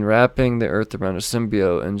 and then wrapping the Earth around a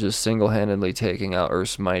symbiote and just single-handedly taking out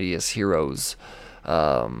Earth's mightiest heroes,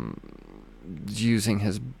 using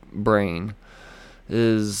his brain.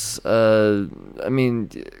 Is come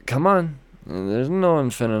on, there's no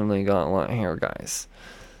Infinity Gauntlet here, guys.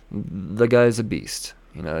 The guy's a beast.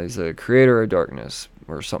 He's a creator of darkness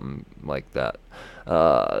or something like that.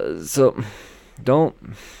 So don't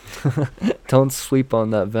sleep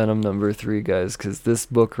on that Venom number 3, guys, because this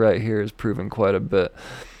book right here is proven quite a bit.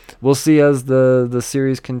 We'll see as the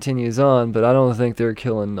series continues on, but I don't think they're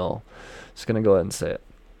killing Null. Just gonna go ahead and say it.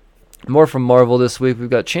 More from Marvel this week. We've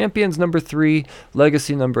got Champions number 3,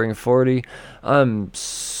 Legacy numbering 40. I'm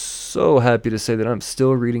so happy to say that I'm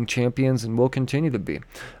still reading Champions and will continue to be.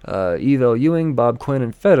 Ethel Ewing, Bob Quinn,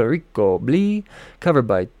 and Federico Blee, covered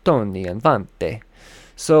by Tony Infante.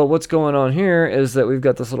 So what's going on here is that we've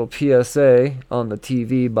got this little PSA on the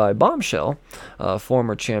TV by Bombshell, a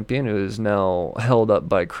former champion who is now held up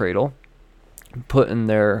by Cradle, put in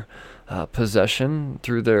their possession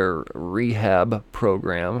through their rehab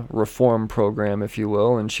program, reform program, if you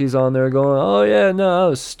will, and she's on there going, oh yeah, no, I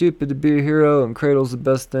was stupid to be a hero, and Cradle's the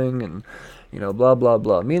best thing, and blah blah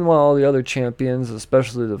blah. Meanwhile, all the other champions,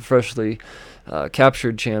 especially the freshly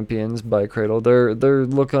captured champions by Cradle, they're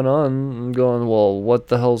looking on and going, well, what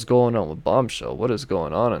the hell's going on with Bombshell? What is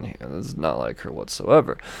going on in here? This is not like her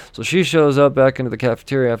whatsoever. So she shows up back into the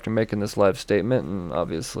cafeteria after making this live statement, and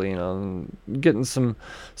obviously, getting some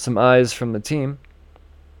eyes from the team.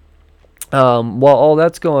 While all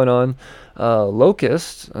that's going on,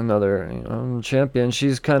 Locust, another champion,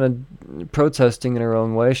 she's kind of protesting in her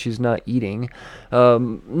own way. She's not eating,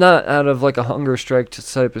 not out of like a hunger strike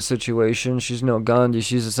type of situation. She's no Gandhi.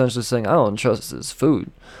 She's essentially saying, I don't trust this food.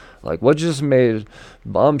 Like, what just made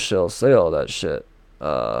Bombshell say all that shit?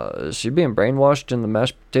 Is she being brainwashed in the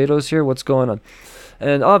mashed potatoes here? What's going on?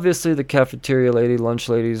 And obviously the cafeteria lady, lunch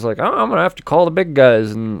lady's like, I'm going to have to call the big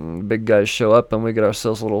guys. And the big guys show up, and we get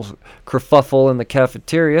ourselves a little kerfuffle in the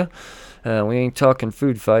cafeteria. We ain't talking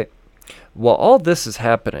food fight. While all this is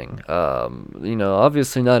happening,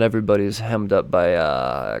 obviously not everybody's hemmed up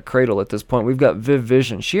by Cradle at this point. We've got Viv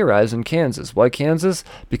Vision. She arrives in Kansas. Why Kansas?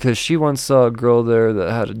 Because she once saw a girl there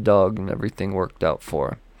that had a dog and everything worked out for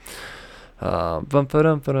her.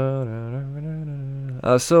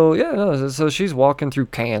 So she's walking through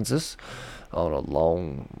Kansas on a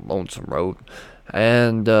long, lonesome road,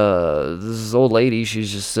 And this old lady,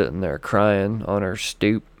 she's just sitting there crying on her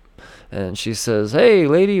stoop. And she says, "Hey,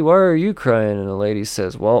 lady, why are you crying?" And the lady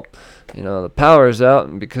says, "Well, the power's out,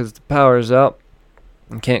 and because the power's out,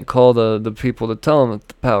 I can't call the people to tell them that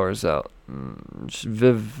the power's out."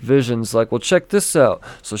 Vision's like, "Well, check this out."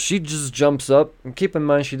 So she just jumps up, and keep in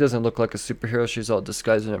mind she doesn't look like a superhero. She's all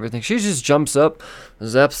disguised and everything. She just jumps up,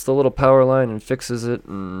 zaps the little power line and fixes it,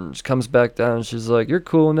 and she comes back down. And she's like, "You're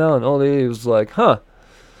cool now." And old lady was like, "Huh.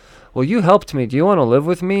 Well, you helped me. Do you want to live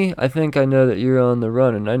with me? I think I know that you're on the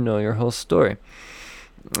run, and I know your whole story."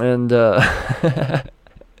 And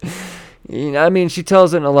I mean, she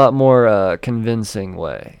tells it in a lot more convincing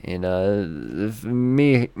way. If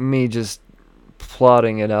me just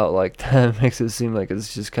plotting it out like that makes it seem like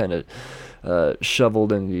it's just kind of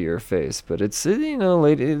shoveled into your face. But it's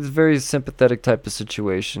lady, it's a very sympathetic type of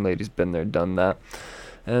situation. Lady's been there, done that,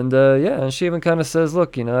 and and she even kind of says,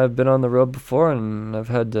 "Look, I've been on the road before, and I've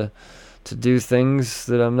had to do things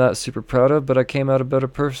that I'm not super proud of, but I came out a better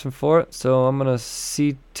person for it. So I'm gonna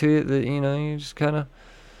see to it that you just kind of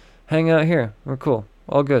hang out here. We're cool.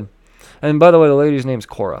 All good." And by the way, the lady's name's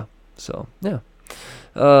Cora. So, yeah.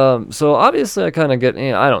 So obviously I kind of get,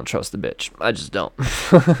 I don't trust the bitch. I just don't.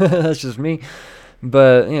 That's just me.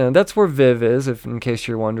 But, that's where Viv is, in case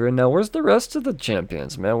you're wondering. Now, where's the rest of the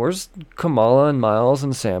champions, man? Where's Kamala and Miles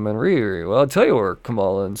and Sam and Riri? Well, I'll tell you where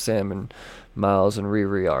Kamala and Sam and Miles and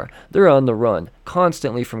Riri are. They're on the run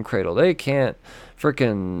constantly from Cradle. They can't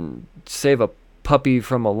freaking save a puppy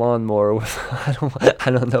from a lawnmower with I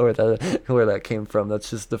don't know where that came from. That's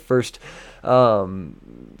just the first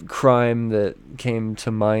crime that came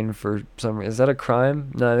to mind for some reason. Is that a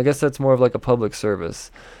crime? No, I guess that's more of like a public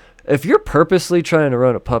service. If you're purposely trying to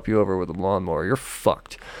run a puppy over with a lawnmower, you're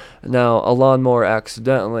fucked. Now, a lawnmower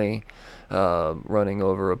accidentally running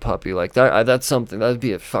over a puppy like that's something that'd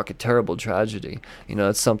be a fucking terrible tragedy.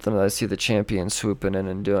 It's something that I see the champion swooping in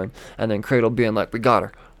and doing, and then Cradle being like, "We got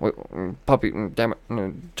her. Wait, puppy, damn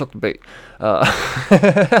it, took the bait."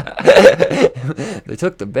 They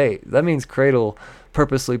took the bait. That means Cradle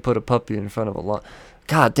purposely put a puppy in front of a lawn.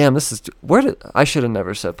 God damn, I should have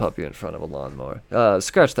never said puppy in front of a lawnmower.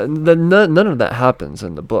 Scratch that. None of that happens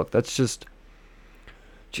in the book. That's just,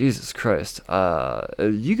 Jesus Christ.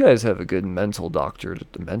 You guys have a good mental doctor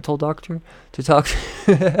to talk to?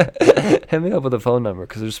 Hit me up with a phone number,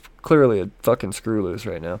 because there's clearly a fucking screw loose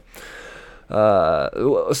right now.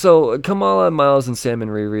 So Kamala, Miles, and Sam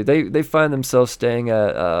and Riri, they find themselves staying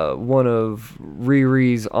at one of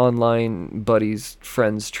Riri's online buddies'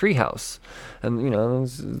 friend's treehouse, and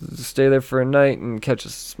stay there for a night and catch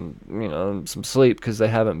some sleep, because they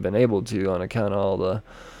haven't been able to on account of all the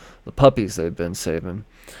puppies they've been saving.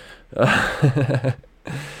 But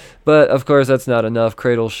of course that's not enough.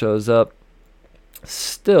 Cradle shows up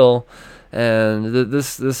still. And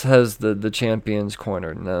this has the champions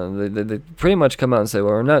cornered. Now, they pretty much come out and say,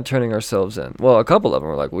 "Well, we're not turning ourselves in." Well, a couple of them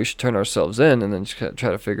were like, "We should turn ourselves in and then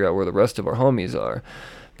try to figure out where the rest of our homies are."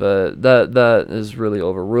 But that is really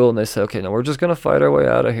overruled. And they say, "Okay, now we're just going to fight our way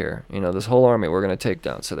out of here. This whole army we're going to take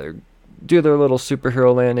down." So they do their little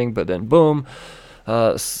superhero landing, but then boom,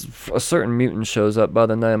 a certain mutant shows up by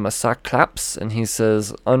the name of Cyclops, and he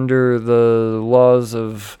says, "Under the laws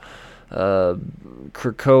of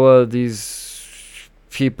Krakoa, these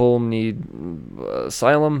people need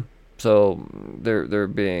asylum, so they're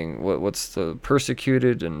being what's the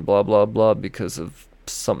persecuted and blah blah blah because of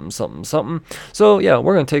something. So yeah,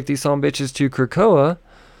 we're gonna take these some bitches to Krakoa.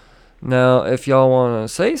 Now, if y'all want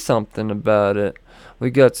to say something about it,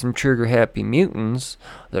 we got some trigger happy mutants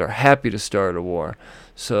that are happy to start a war."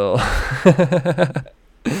 So,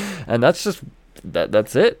 and that's just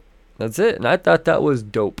that's it. That's it. And I thought that was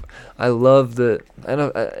dope. I love that.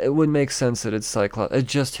 It would make sense that it's Cyclops. It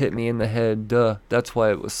just hit me in the head. Duh. That's why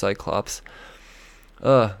it was Cyclops.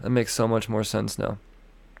 That makes so much more sense now.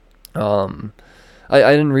 I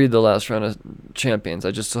didn't read the last round of Champions. I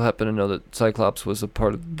just so happen to know that Cyclops was a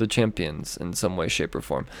part of the Champions in some way, shape, or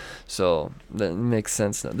form. So that makes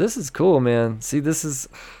sense now. This is cool, man. See, this is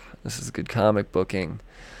good comic booking.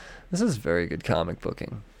 This is very good comic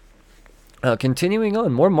booking. Continuing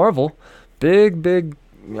on, more Marvel. Big,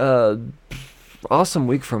 awesome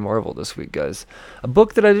week for Marvel this week, guys. A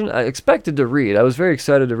book that I expected to read. I was very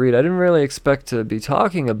excited to read. I didn't really expect to be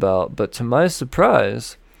talking about, but to my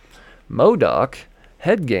surprise, MODOK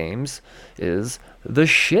Head Games is the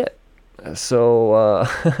shit. So,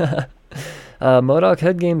 MODOK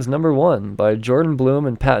Head Games #1 by Jordan Bloom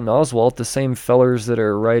and Patton Oswalt, the same fellers that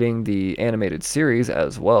are writing the animated series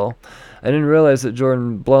as well. I didn't realize that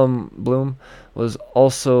Jordan Bloom was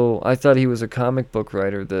also, I thought he was a comic book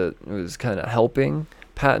writer that was kind of helping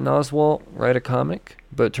Patton Oswalt write a comic,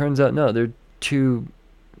 but it turns out no, they're two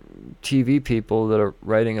TV people that are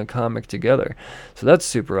writing a comic together. So that's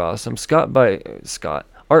super awesome.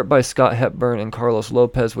 Art by Scott Hepburn and Carlos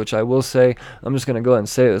Lopez, which I will say, I'm just going to go ahead and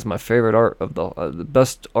say it was my favorite art of the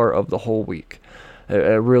best art of the whole week.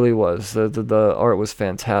 It really was. The art was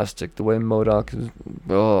fantastic. The way MODOK is,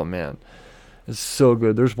 oh man, it's so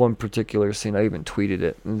good. There's one particular scene, I even tweeted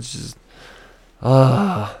it. It's just,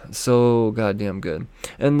 so goddamn good.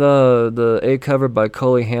 And the A cover by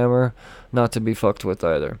Cully Hammer, not to be fucked with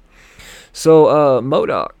either. So,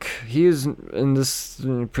 MODOK, he is, in this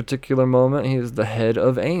particular moment, he is the head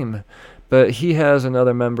of AIM. But he has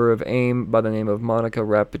another member of AIM by the name of Monica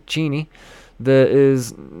Rappaccini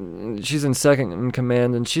she's in second in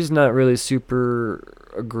command, and she's not really super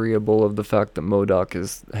agreeable of the fact that MODOK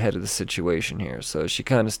is head of the situation here. So she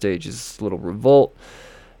kind of stages a little revolt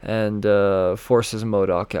and forces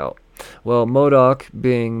MODOK out. Well, MODOK,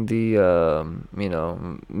 being the,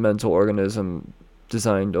 mental organism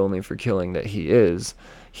designed only for killing that he is,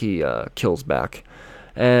 he kills back.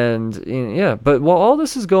 And yeah, but while all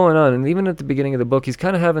this is going on, and even at the beginning of the book, he's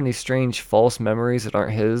kind of having these strange false memories that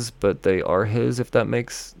aren't his, but they are his, if that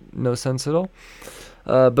makes no sense at all.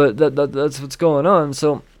 But that's what's going on.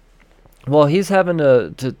 So while he's having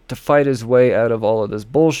to fight his way out of all of this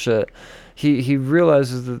bullshit, he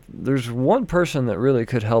realizes that there's one person that really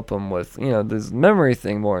could help him with, this memory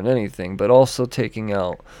thing more than anything, but also taking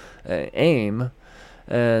out AIM.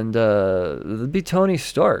 And it'd be Tony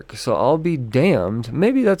Stark. So I'll be damned.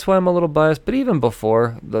 Maybe that's why I'm a little biased. But even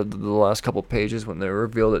before the last couple pages, when they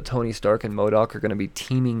reveal that Tony Stark and MODOK are going to be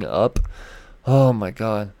teaming up, oh my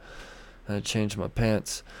god, I changed my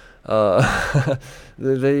pants. Man,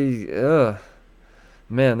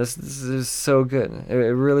 this is so good. It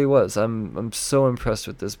really was. I'm so impressed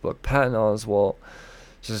with this book. Patton Oswalt,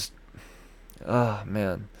 just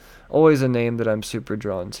man. Always a name that I'm super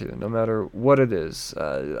drawn to, no matter what it is.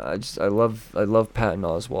 I love Patton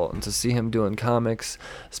Oswalt, and to see him doing comics,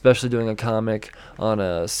 especially doing a comic on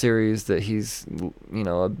a series that he's,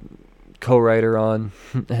 a co-writer on,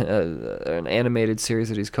 an animated series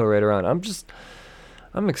that he's co-writer on.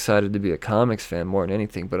 I'm excited to be a comics fan more than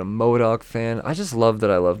anything, but a MODOK fan. I just love that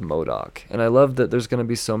I love MODOK, and I love that there's going to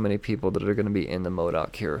be so many people that are going to be in the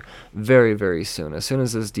MODOK here very, very soon. As soon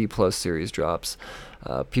as this D+ series drops,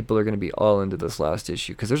 people are going to be all into this last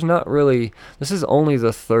issue, because this is only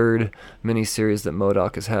the third miniseries that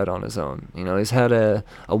MODOK has had on his own. He's had a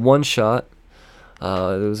one-shot.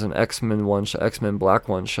 There was an X-Men one-shot, X-Men Black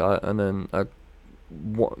one-shot, and then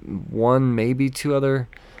one, maybe two other.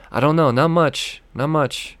 I don't know, not much.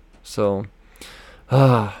 So,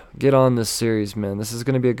 get on this series, man. This is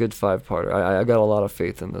going to be a good 5-parter. I got a lot of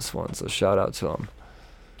faith in this one, so shout out to him.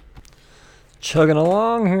 Chugging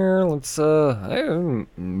along here, let's,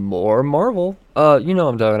 more Marvel.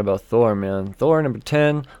 I'm talking about Thor, man. Thor number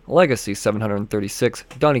 10, Legacy 736,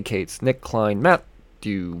 Donny Cates, Nick Klein,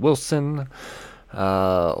 Matthew Wilson,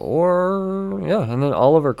 and then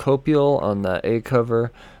Oliver Copiel on that A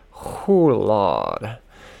cover. Oh, Lord.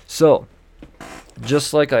 So,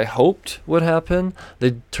 just like I hoped would happen,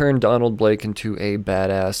 they turned Donald Blake into a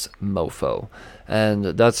badass mofo. And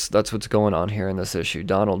that's what's going on here in this issue.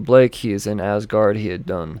 Donald Blake, he is in Asgard. He had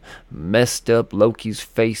done messed up Loki's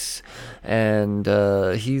face, and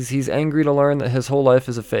he's angry to learn that his whole life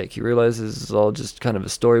is a fake. He realizes it's all just kind of a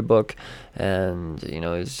storybook, and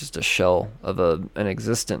it's just a shell of an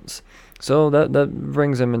existence. So that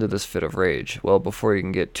brings him into this fit of rage. Well, before you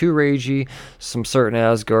can get too ragey, some certain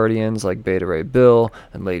Asgardians like Beta Ray Bill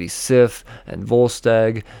and Lady Sif and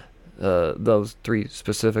Volstagg, those three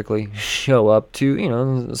specifically, show up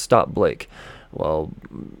to, stop Blake. Well,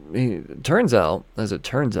 it turns out,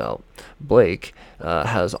 Blake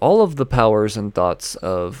has all of the powers and thoughts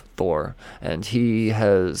of Thor, and he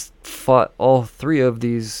has fought all three of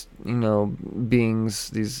these,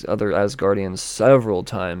 beings, these other Asgardians, several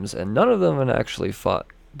times, and none of them have actually fought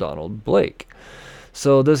Donald Blake.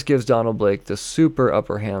 So this gives Donald Blake the super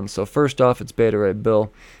upper hand. So first off, it's Beta Ray Bill,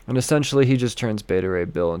 and essentially he just turns Beta Ray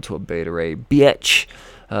Bill into a Beta Ray bitch.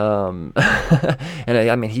 And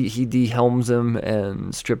he de-helms him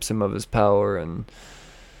and strips him of his power, and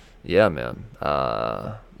yeah, man.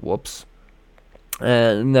 Whoops.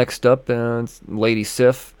 And next up, Lady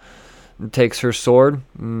Sif takes her sword.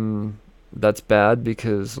 That's bad,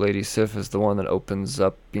 because Lady Sif is the one that opens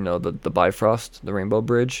up, the Bifrost, the Rainbow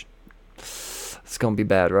Bridge. It's gonna be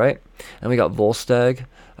bad, right? And we got Volstagg.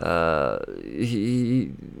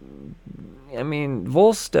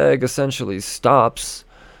 Volstagg essentially stops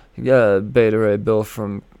Beta Ray Bill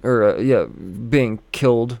from, being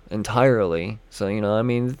killed entirely. So, I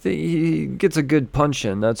mean, he gets a good punch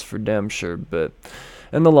in, that's for damn sure. But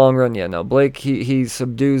in the long run, Blake, he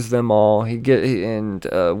subdues them all.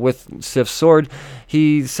 With Sif's sword,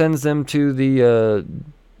 he sends them to the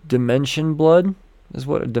Dimension Blood.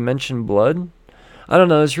 Dimension Blood? I don't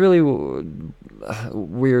know, it's really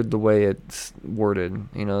weird the way it's worded.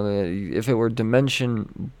 If it were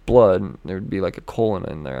Dimension Blood, there'd be like a colon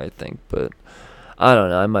in there, I think. But I don't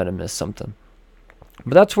know, I might have missed something.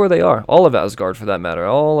 But that's where they are. All of Asgard, for that matter.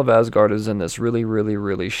 All of Asgard is in this really, really,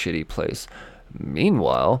 really shitty place.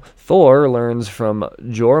 Meanwhile, Thor learns from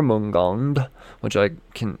Jormungand, which I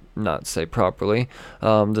cannot say properly,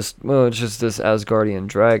 it's just this Asgardian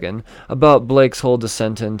dragon, about Blake's whole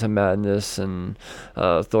descent into madness, and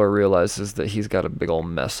Thor realizes that he's got a big old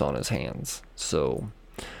mess on his hands. So,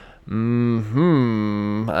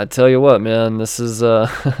 I tell you what, man, this is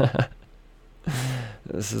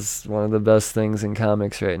this is one of the best things in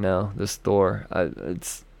comics right now. This Thor,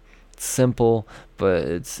 it's simple, but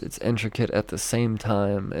it's intricate at the same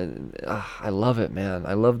time, and I love it, man.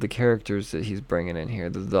 I love the characters that he's bringing in here.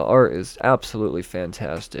 The art is absolutely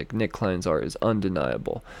fantastic. Nick Klein's art is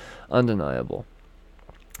undeniable, and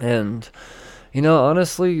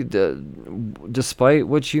honestly, despite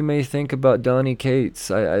what you may think about Donny Cates,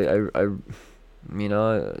 I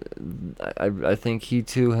think he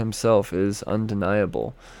too himself is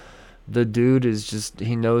undeniable. The dude is just,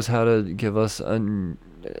 he knows how to give us I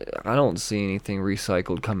don't see anything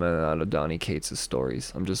recycled coming out of Donny Cates'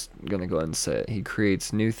 stories. I'm just going to go ahead and say it. He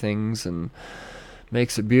creates new things and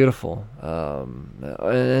makes it beautiful.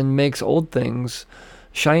 And makes old things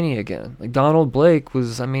shiny again. Like Donald Blake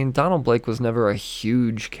was never a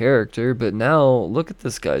huge character, but now look at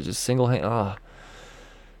this guy just single-handed.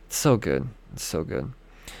 It's so good. It's so good.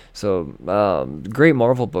 So, great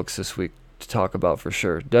Marvel books this week to talk about for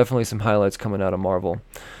sure. Definitely some highlights coming out of Marvel.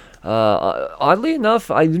 Oddly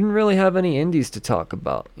enough, I didn't really have any indies to talk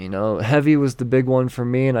about. Heavy was the big one for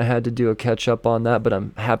me, and I had to do a catch up on that, but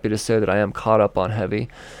I'm happy to say that I am caught up on Heavy.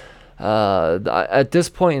 At this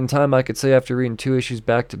point in time, I could say after reading 2 issues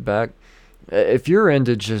back to back, if you're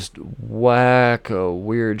into just wacko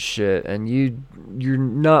weird shit and you're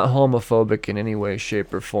not homophobic in any way,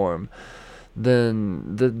 shape, or form,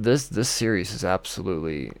 then this series is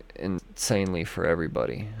absolutely insanely for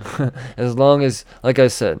everybody. As long as, like I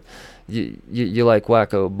said, you like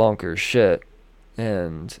wacko bonkers shit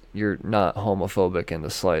and you're not homophobic in the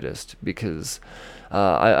slightest, because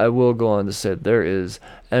I will go on to say there is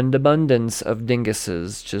an abundance of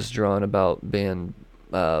dinguses just drawn about being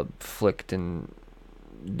flicked and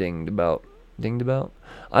dinged about.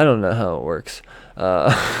 I don't know how it works.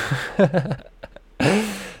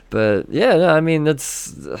 But yeah, no, I mean,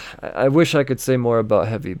 I wish I could say more about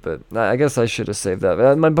Heavy, but I guess I should have saved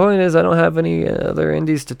that. My point is, I don't have any other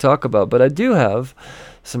indies to talk about, but I do have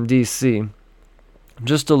some DC.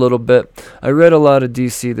 Just a little bit. I read a lot of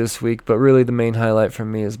DC this week, but really the main highlight for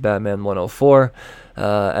me is Batman 104,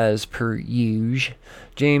 as per usual.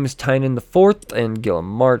 James Tynion IV and Gilliam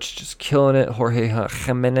March just killing it. Jorge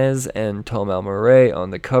Jimenez and Tom Almaray on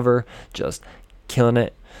the cover, just killing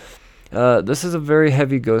it. This is a very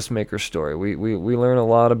heavy Ghostmaker story. We learn a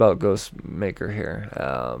lot about Ghostmaker here.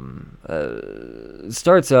 It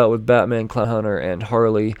starts out with Batman, Clown Hunter, and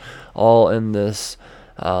Harley all in this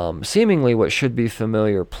seemingly what should be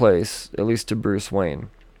familiar place, at least to Bruce Wayne.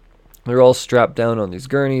 They're all strapped down on these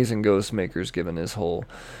gurneys, and Ghostmaker's giving his whole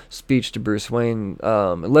speech to Bruce Wayne.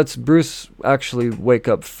 It lets Bruce actually wake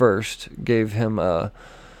up first, gave him a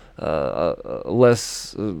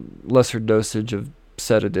lesser dosage of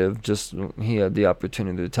sedative, just he had the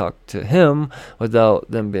opportunity to talk to him without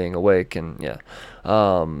them being awake, and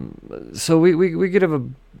so we get a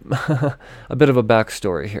bit of a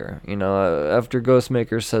backstory here. After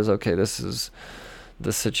Ghostmaker says, okay, this is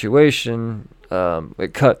the situation,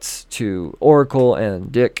 it cuts to Oracle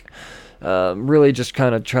and Dick, really just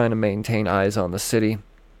kind of trying to maintain eyes on the city.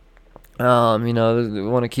 We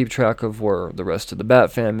want to keep track of where the rest of the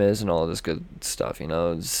Bat fam is and all of this good stuff.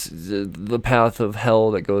 It's the path of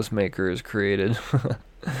hell that Ghostmaker has created.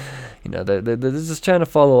 They're just trying to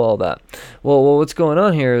follow all that. Well, what's going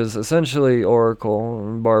on here is essentially Oracle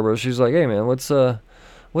and Barbara. She's like, hey man, what's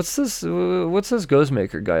this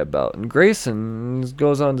Ghostmaker guy about? And Grayson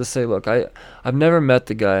goes on to say, look, I've never met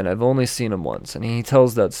the guy and I've only seen him once, and he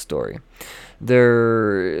tells that story.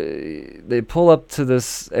 They pull up to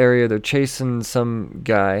this area, they're chasing some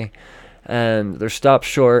guy, and they're stopped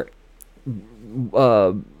short.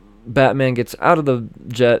 Batman gets out of the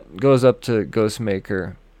jet, goes up to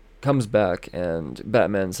Ghostmaker, comes back, and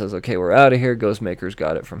Batman says, okay, we're out of here. Ghostmaker's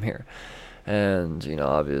got it from here. And,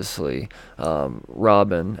 obviously,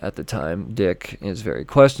 Robin at the time, Dick, is very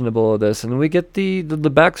questionable of this. And we get the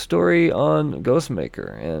backstory on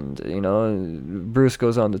Ghostmaker. And, Bruce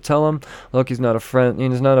goes on to tell him, look, he's not a friend.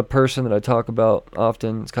 He's not a person that I talk about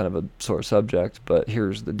often. It's kind of a sore subject. But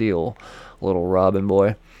here's the deal, little Robin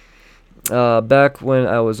boy. Back when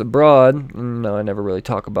I was abroad, I never really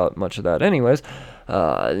talk about much of that anyways.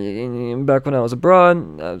 Back when I was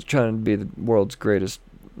abroad, I was trying to be the world's greatest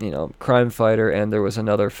crime fighter, and there was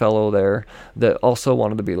another fellow there that also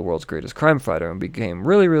wanted to be the world's greatest crime fighter and became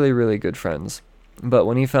really, really, really good friends. But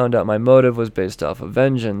when he found out my motive was based off of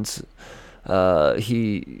vengeance,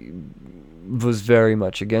 he was very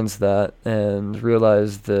much against that and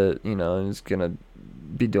realized that, he's going to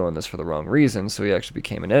be doing this for the wrong reason. So he actually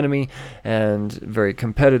became an enemy and very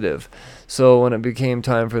competitive. So when it became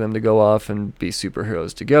time for them to go off and be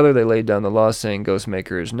superheroes together, they laid down the law saying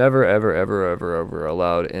Ghostmaker is never, ever, ever, ever, ever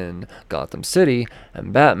allowed in Gotham City,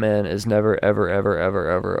 and Batman is never, ever, ever,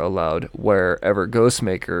 ever, ever allowed wherever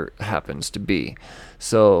Ghostmaker happens to be.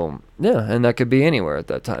 So, yeah, and that could be anywhere at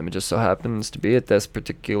that time. It just so happens to be at this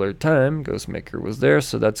particular time, Ghostmaker was there,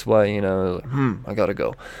 so that's why, I gotta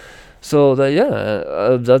go. So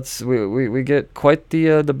that's we get quite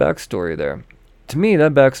the backstory there. To me,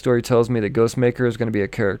 that backstory tells me that Ghostmaker is going to be a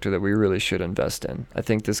character that we really should invest in. I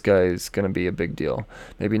think this guy is going to be a big deal.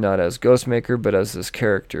 Maybe not as Ghostmaker, but as this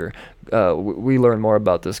character. We learn more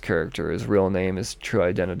about this character, his real name, his true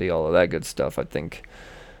identity, all of that good stuff. I think,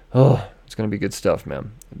 it's going to be good stuff,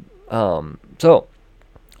 man. So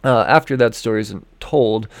after that story is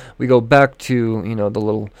told, we go back to the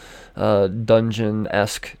little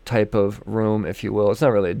dungeon-esque type of room, if you will. It's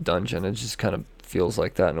not really a dungeon. It just kind of feels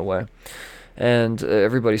like that in a way. And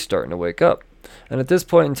everybody's starting to wake up. And at this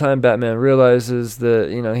point in time, Batman realizes that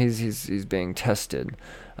he's being tested.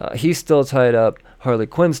 He's still tied up. Harley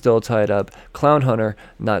Quinn's still tied up. Clown Hunter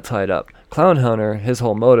not tied up. Clown Hunter, his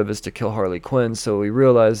whole motive is to kill Harley Quinn. So he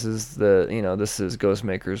realizes that this is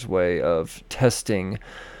Ghostmaker's way of testing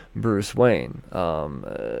Bruce Wayne.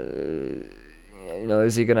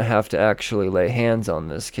 Is he going to have to actually lay hands on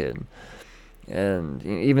this kid? And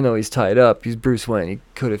even though he's tied up, he's Bruce Wayne. He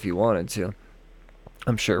could if he wanted to.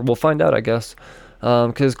 I'm sure. We'll find out, I guess.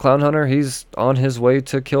 Because Clown Hunter, he's on his way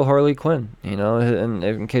to kill Harley Quinn. And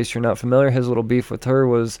in case you're not familiar, his little beef with her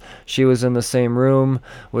was she was in the same room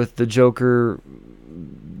with the Joker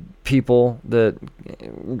people that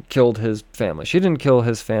killed his family. She didn't kill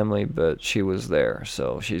his family, but she was there,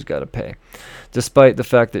 so she's got to pay. Despite the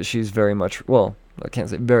fact that she's very much, well, I can't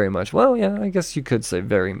say very much. Well, yeah, I guess you could say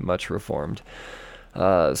very much reformed.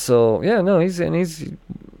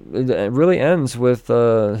 It really ends with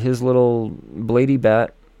his little Blady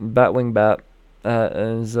Batwing bat at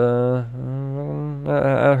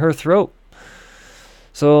her throat.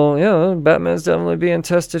 So, yeah, Batman's definitely being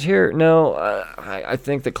tested here. Now, I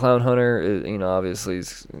think that Clown Hunter, obviously,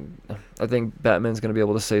 I think Batman's going to be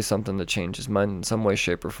able to say something to change his mind in some way,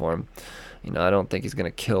 shape, or form. I don't think he's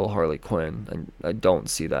going to kill Harley Quinn. I don't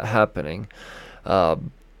see that happening. But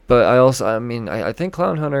I think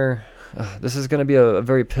Clown Hunter, this is going to be a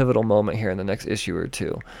very pivotal moment here in the next issue or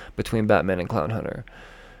two between Batman and Clown Hunter.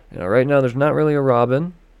 Right now there's not really a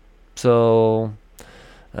Robin. So,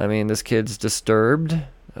 this kid's disturbed.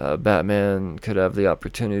 Batman could have the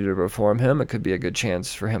opportunity to reform him. It could be a good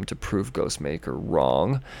chance for him to prove Ghostmaker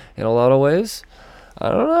wrong in a lot of ways. I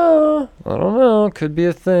don't know. Could be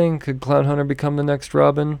a thing. Could Clown Hunter become the next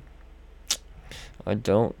Robin? I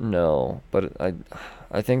don't know. But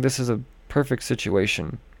I think this is a perfect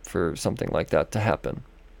situation for something like that to happen.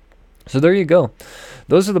 So there you go.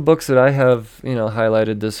 Those are the books that I have,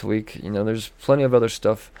 highlighted this week. There's plenty of other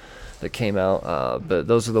stuff that came out, but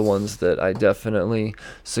those are the ones that I definitely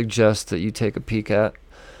suggest that you take a peek at.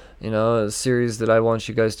 A series that I want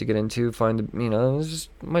you guys to get into. It's just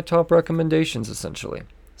my top recommendations, essentially.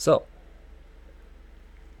 So,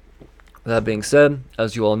 that being said,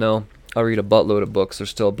 as you all know, I read a buttload of books.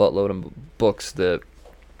 There's still a buttload of books that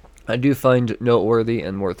I do find noteworthy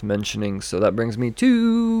and worth mentioning. So that brings me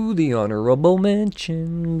to the honorable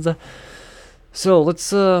mentions. So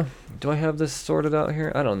let's, do I have this sorted out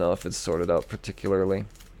here? I don't know if it's sorted out particularly.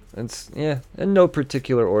 It's, in no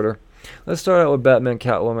particular order. Let's start out with Batman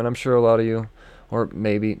Catwoman. I'm sure a lot of you, or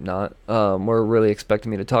maybe not, were really expecting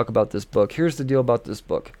me to talk about this book. Here's the deal about this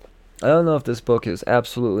book. I don't know if this book is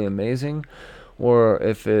absolutely amazing or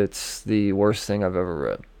if it's the worst thing I've ever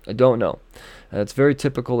read. I don't know. It's very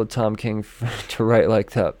typical of Tom King to write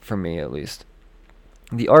like that, for me at least.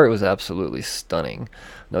 The art was absolutely stunning,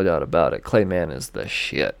 no doubt about it. Clay Mann is the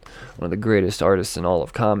shit, one of the greatest artists in all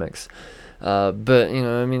of comics. But, you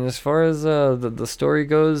know, I mean, as far as the story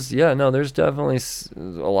goes, yeah, no, there's definitely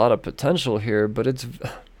a lot of potential here, but it's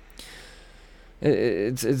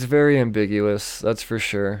very ambiguous, that's for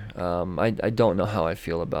sure. I don't know how I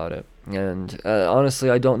feel about it. And honestly,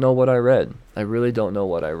 I don't know what I read. I really don't know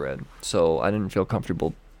what I read. So I didn't feel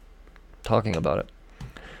comfortable talking about it.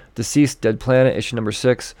 Deceased, Dead Planet, issue number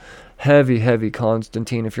 6. Heavy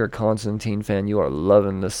Constantine. If you're a Constantine fan, you are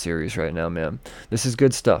loving this series right now, man. This is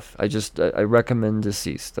good stuff. I recommend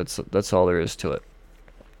Deceased. That's all there is to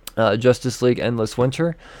it. Justice League Endless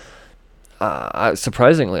Winter.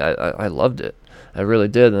 Surprisingly, I loved it. I really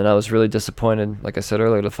did, and I was really disappointed, like I said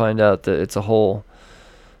earlier, to find out that it's a whole...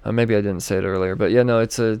 maybe I didn't say it earlier, but yeah, no,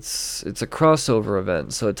 it's a crossover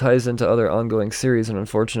event, so it ties into other ongoing series, and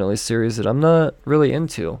unfortunately series that I'm not really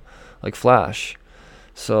into, like Flash.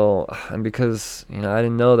 So, and because, you know, I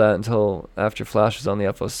didn't know that until after Flash was on the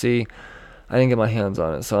FOC, I didn't get my hands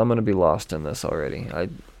on it, so I'm going to be lost in this already.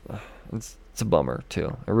 It's a bummer,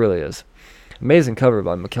 too. It really is. Amazing cover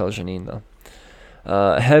by Mikel Janin, though.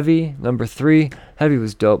 Heavy, number 3. Heavy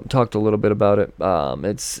was dope. Talked a little bit about it.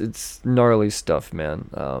 It's gnarly stuff, man.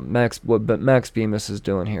 What Max Bemis is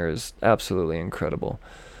doing here is absolutely incredible.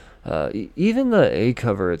 Even the A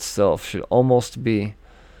cover itself should almost be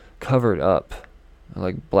covered up,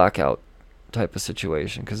 like blackout type of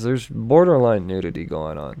situation, because there's borderline nudity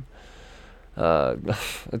going on.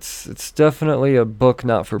 It's definitely a book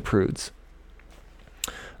not for prudes.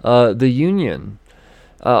 The Union.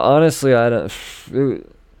 Honestly, I'm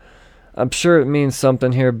sure it means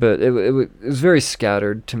something here, but it was very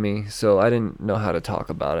scattered to me, so I didn't know how to talk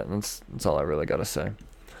about it. That's all I really got to say.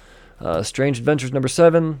 Strange Adventures number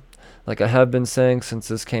 7, like I have been saying since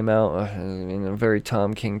this came out, in a very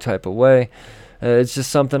Tom King type of way. It's just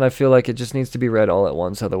something I feel like it just needs to be read all at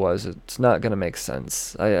once, otherwise it's not going to make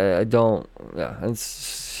sense. I don't, yeah, his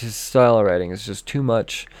style of writing is just too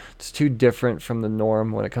much. It's too different from the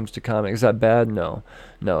norm when it comes to comics. Is that bad? No,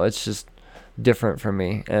 it's just different for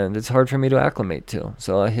me, and it's hard for me to acclimate to.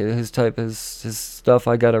 So his stuff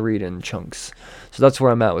I gotta read in chunks. So that's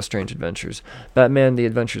where I'm at with Strange Adventures. Batman: The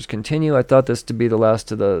Adventures Continue. I thought this to be the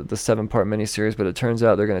last of the 7-part miniseries, but it turns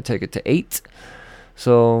out they're gonna take it to 8.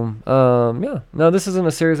 So, yeah. No, this isn't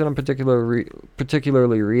a series that I'm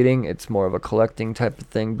particularly reading. It's more of a collecting type of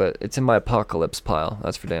thing, but it's in my apocalypse pile.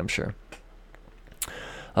 That's for damn sure.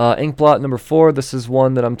 Inkblot number 4. This is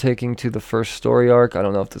one that I'm taking to the first story arc. I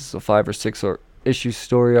don't know if this is a 5 or 6 issue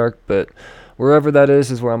story arc, but wherever that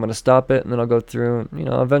is where I'm going to stop it, and then I'll go through, and,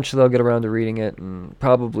 eventually I'll get around to reading it and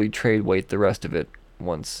probably trade weight the rest of it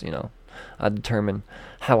once, I determine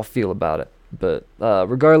how I feel about it. But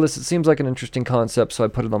regardless, it seems like an interesting concept, so I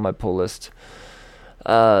put it on my pull list.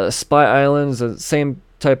 Spy Island is the same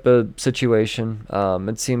type of situation.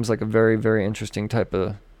 It seems like a very, very interesting type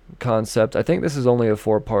of concept. I think this is only a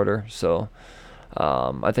 4-parter, so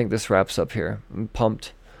I think this wraps up here. I'm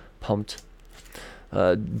pumped.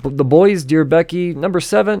 The Boys, Dear Becky, number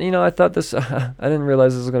 7. I thought this, I didn't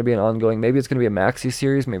realize this was going to be an ongoing. Maybe it's going to be a maxi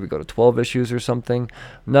series, maybe go to 12 issues or something.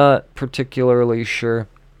 Not particularly sure.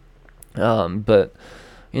 But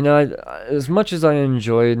as much as I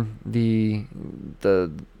enjoyed the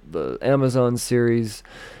Amazon series,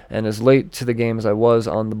 and as late to the game as I was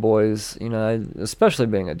on The Boys, especially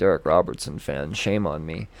being a Derek Robertson fan, shame on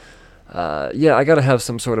me. Yeah, I gotta have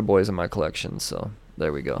some sort of Boys in my collection, so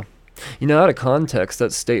there we go. Out of context,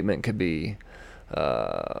 that statement could be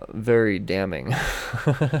very damning.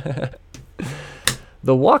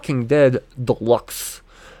 The Walking Dead Deluxe.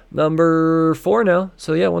 Number 4 now.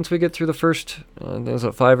 So yeah, once we get through the first, there's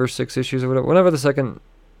 5 or 6 issues or whatever. Whenever the second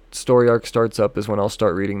story arc starts up is when I'll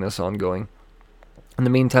start reading this ongoing. In the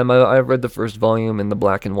meantime, I've read the first volume in the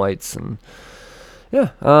black and whites, and yeah,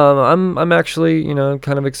 I'm actually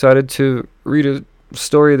kind of excited to read a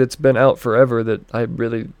story that's been out forever that I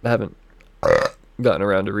really haven't gotten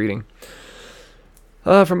around to reading.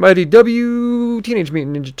 From IDW, Teenage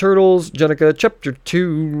Mutant Ninja Turtles, Jennika, Chapter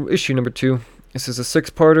 2, issue number 2. This is a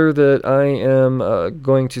 6-parter that I am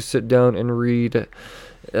going to sit down and read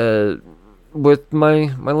with my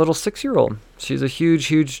little 6-year-old. She's a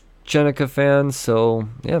huge Jennika fan, so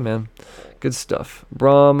yeah, man, good stuff.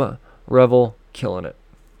 Brom, Revel, killing it.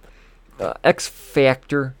 X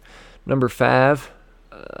Factor, number 5.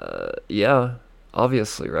 Yeah,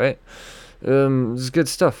 obviously, right? It's good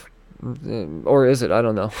stuff. Or is it? I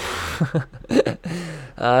don't know.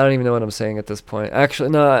 I don't even know what I'm saying at this point. Actually,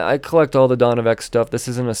 no, I collect all the Dawn of X stuff. This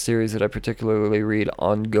isn't a series that I particularly read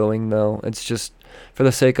ongoing, though. It's just for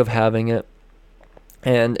the sake of having it.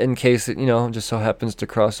 And in case it, just so happens to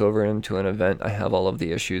cross over into an event, I have all of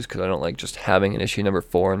the issues because I don't like just having an issue number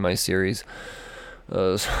 4 in my series.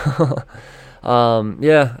 And I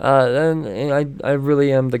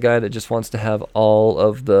really am the guy that just wants to have all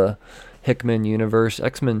of the Hickman universe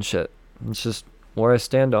X-Men shit. It's just where I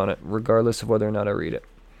stand on it, regardless of whether or not I read it.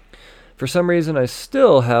 For some reason, I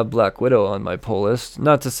still have Black Widow on my pull list.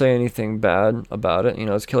 Not to say anything bad about it.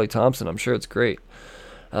 It's Kelly Thompson. I'm sure it's great.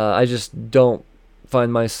 I just don't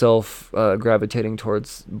find myself gravitating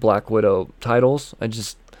towards Black Widow titles. I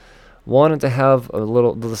just wanted to have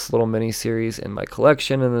this little mini series in my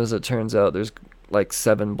collection, and as it turns out, there's like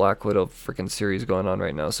 7 Black Widow freaking series going on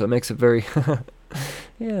right now, so it makes it very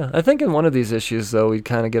yeah. I think in one of these issues, though, we'd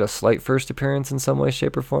kind of get a slight first appearance in some way,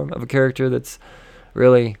 shape, or form of a character that's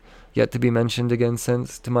really yet to be mentioned again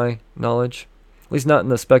since, to my knowledge, at least not in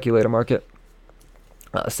the speculator market.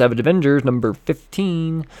 Savage Avengers number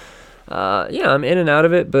 15. I'm in and out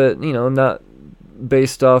of it, but, not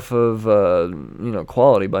based off of,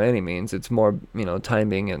 quality by any means. It's more,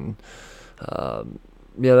 timing and,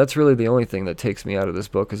 that's really the only thing that takes me out of this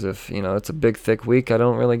book is if, it's a big, thick week, I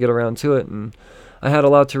don't really get around to it. And I had a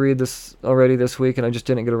lot to read this already this week, and I just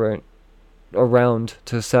didn't get around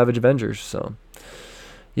to Savage Avengers, so.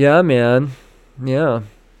 Yeah, man. Yeah.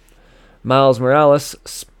 Miles Morales,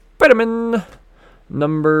 Spider-Man.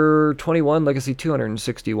 Number 21, Legacy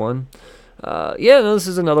 261. This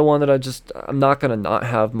is another one that I'm not gonna not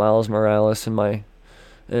have Miles Morales in my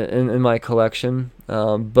collection.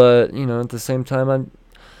 But at the same time, I'm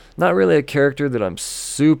not really a character that I'm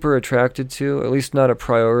super attracted to. At least not a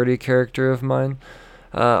priority character of mine.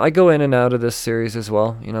 I go in and out of this series as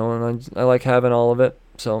well. And I like having all of it.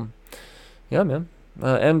 So, yeah, man.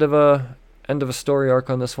 End of a story arc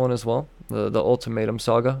on this one as well. The Ultimatum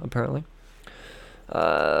Saga, apparently.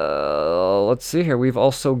 Let's see here. We've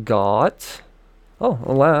also got,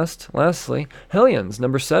 lastly, Hellions,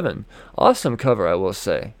 number 7. Awesome cover, I will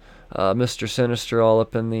say. Mr. Sinister all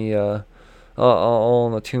up in the, all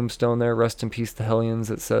on the tombstone there. Rest in peace, the Hellions,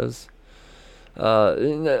 it says.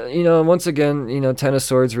 Once again, Ten of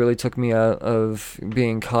Swords really took me out of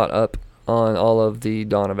being caught up on all of the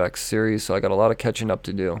Dawn of X series, so I got a lot of catching up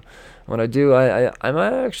to do. When I do, I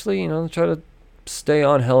might actually, try to stay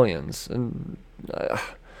on Hellions, and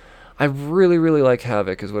I really, really like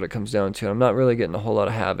Havoc is what it comes down to. I'm not really getting a whole lot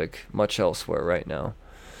of Havoc much elsewhere right now,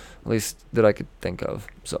 at least that I could think of.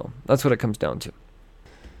 So that's what it comes down to.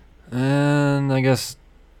 And I guess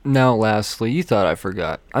now lastly, you thought I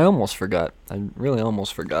forgot. I almost forgot. I really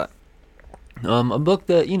almost forgot. A book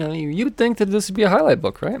that, you would think that this would be a highlight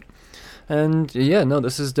book, right? And yeah, no,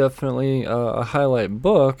 this is definitely a highlight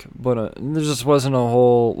book, but there just wasn't a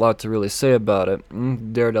whole lot to really say about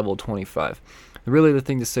it. Daredevil 25. Really, the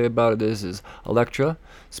thing to say about it is Elektra,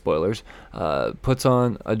 spoilers, puts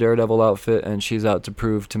on a Daredevil outfit, and she's out to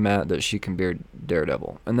prove to Matt that she can be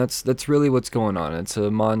Daredevil. And that's really what's going on. It's a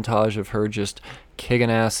montage of her just kicking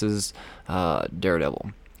asses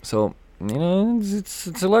Daredevil. So,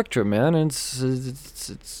 it's Elektra, man.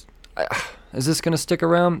 Is this going to stick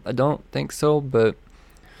around? I don't think so, but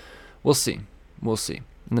we'll see. We'll see.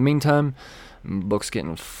 In the meantime, book's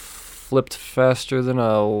getting flipped faster than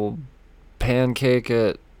a pancake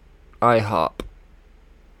at IHOP.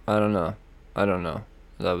 I don't know.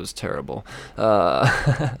 That was terrible.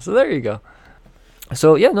 So there you go.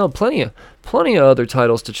 So yeah, no, plenty of other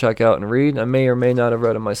titles to check out and read. I may or may not have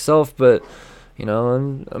read them myself, but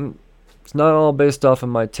I'm it's not all based off of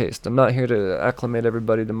my taste. I'm not here to acclimate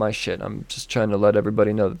everybody to my shit. I'm just trying to let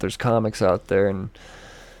everybody know that there's comics out there and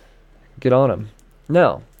get on them.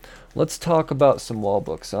 Now, let's talk about some wall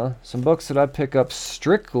books, huh? Some books that I pick up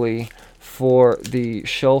strictly for the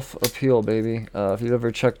shelf appeal, baby. If you've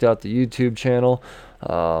ever checked out the YouTube channel,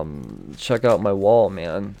 check out my wall,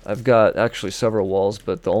 man. I've got actually several walls,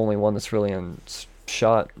 but the only one that's really in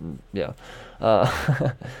shot, yeah.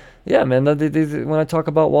 Yeah, man, when I talk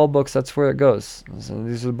about wall books, that's where it goes. So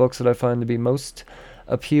these are the books that I find to be most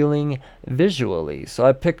appealing visually. So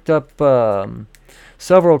I picked up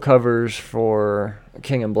several covers for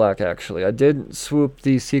King in Black, actually. I did swoop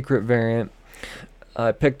the secret variant.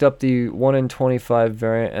 I picked up the 1 in 25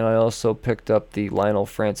 variant, and I also picked up the Lionel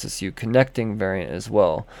Francis Yu connecting variant as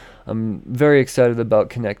well. I'm very excited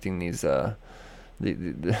about connecting these I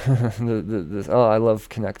love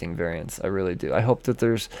connecting variants. I really do. I hope that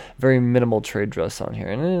there's very minimal trade dress on here,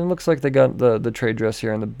 and it looks like they got the trade dress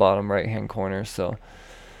here in the bottom right hand corner. So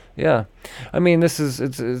yeah, I mean, it's a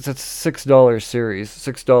 $6 series,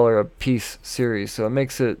 $6 a piece series, so it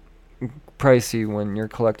makes it pricey when you're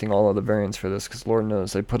collecting all of the variants for this, because Lord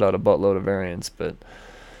knows they put out a buttload of variants. But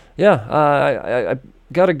yeah, I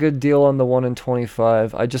got a good deal on the 1 in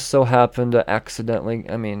 25. I just so happened to accidentally,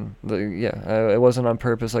 it wasn't on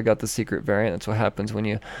purpose. I got the secret variant. That's what happens when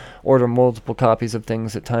you order multiple copies of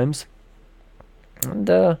things at times. And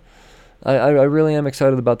I really am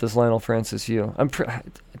excited about this Lionel Francis U.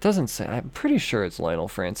 It doesn't say. I'm pretty sure it's Lionel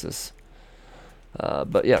Francis.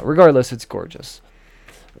 But yeah, regardless, it's gorgeous.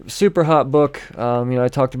 Super hot book. I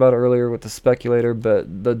talked about it earlier with the Speculator,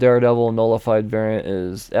 but the Daredevil Nullified variant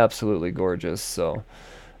is absolutely gorgeous. So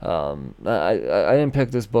I didn't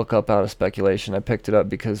pick this book up out of speculation. I picked it up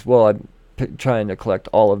because, I'm trying to collect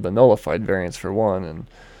all of the Nullified variants for one, and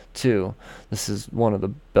two, this is one of the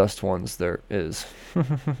best ones there is.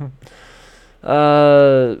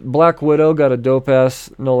 Black Widow got a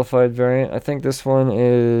dope-ass Nullified variant. I think this one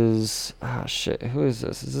is... who is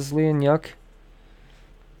this? Is this Lian Yuck?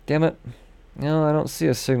 Damn it. No, I don't see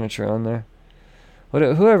a signature on there.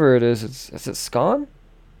 Whoever it is it Scon?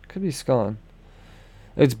 Could be Scon.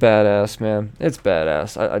 It's badass, man. It's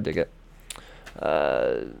badass. I dig it.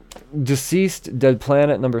 Deceased Dead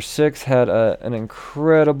Planet number 6 had an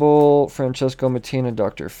incredible Francesco Mattina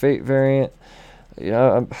Dr. Fate variant.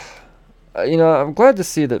 I'm glad to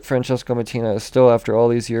see that Francesco Mattina is still, after all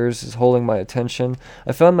these years, is holding my attention.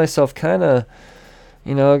 I found myself kind of,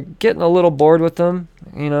 getting a little bored with him.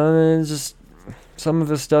 And just some of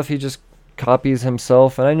his stuff he just copies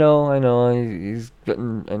himself. And I know he's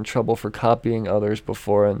gotten in trouble for copying others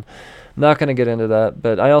before, and I'm not going to get into that.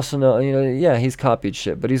 But I also know, he's copied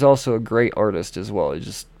shit, but he's also a great artist as well. He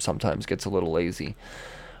just sometimes gets a little lazy.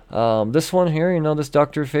 This one here, this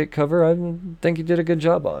Dr. Fate cover, I think he did a good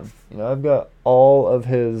job on. I've got all of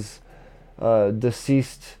his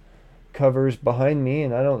deceased covers behind me,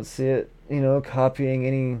 and I don't see it,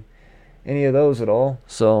 copying any of those at all.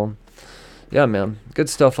 So, yeah, man, good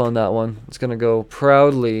stuff on that one. It's going to go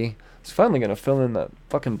proudly. It's finally going to fill in that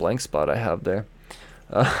fucking blank spot I have there.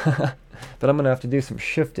 But I'm going to have to do some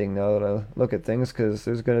shifting now that I look at things, because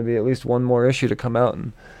there's going to be at least one more issue to come out,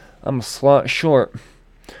 and I'm a slot short.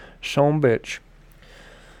 Shome bitch.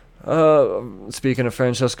 Speaking of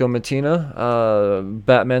Francesco Mattina,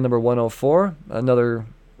 Batman number 104.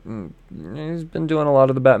 He's been doing a lot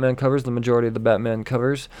of the Batman covers, the majority of the Batman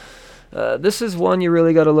covers. This is one you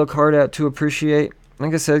really got to look hard at to appreciate.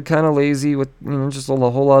 Like I said, kind of lazy with just a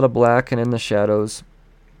whole lot of black and in the shadows.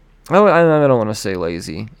 I don't want to say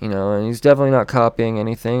lazy, and he's definitely not copying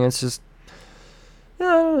anything. It's just,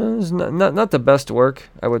 it's not the best work,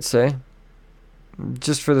 I would say.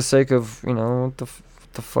 Just for the sake of, what the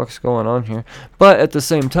fuck's going on here. But at the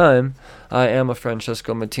same time, I am a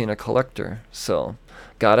Francesco Mattina collector, so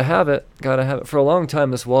gotta have it. For a long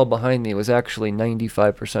time, this wall behind me was actually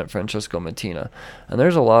 95% Francesco Mattina, and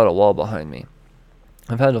there's a lot of wall behind me.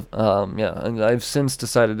 I've had, and I've since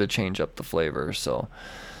decided to change up the flavor, so,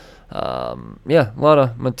 a lot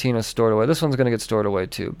of Mattina stored away. This one's gonna get stored away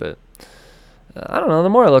too, but I don't know. The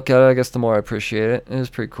more I look at it, I guess the more I appreciate it. It is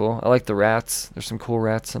pretty cool. I like the rats. There's some cool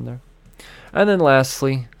rats in there. And then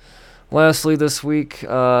lastly this week,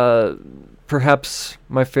 perhaps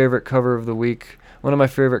my favorite cover of the week. One of my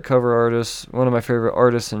favorite cover artists, one of my favorite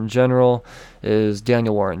artists in general, is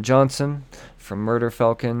Daniel Warren Johnson from Murder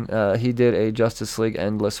Falcon. He did a Justice League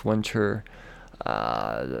Endless Winter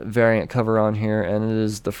variant cover on here, and it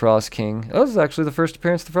is the Frost King. That was actually the first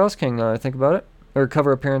appearance of the Frost King, now I think about it. Or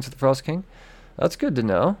cover appearance of the Frost King. That's good to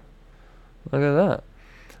know. Look at that.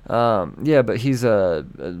 But he's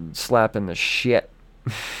slapping the shit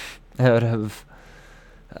out of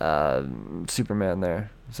Superman there.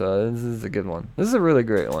 So this is a good one. This is a really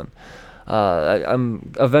great one.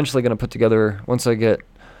 I'm eventually going to put together, once I get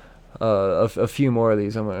a few more of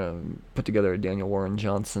these, I'm going to put together a Daniel Warren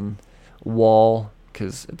Johnson wall,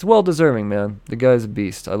 because it's well-deserving, man. The guy's a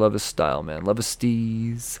beast. I love his style, man. Love his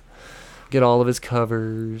steez. Get all of his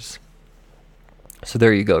covers. So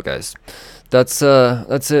there you go, guys. That's it.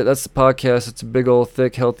 That's the podcast. It's a big old,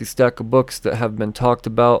 thick, healthy stack of books that have been talked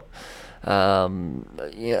about.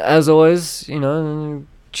 As always,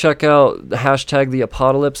 check out the hashtag The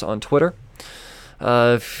Apocalypse on Twitter.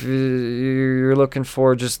 If you're looking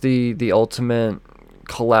for just the ultimate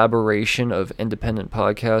collaboration of independent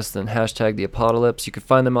podcasts, then hashtag The Apocalypse. You can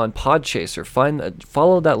find them on Podchaser.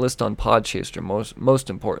 Follow that list on Podchaser, most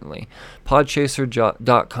importantly.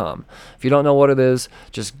 Podchaser.com. If you don't know what it is,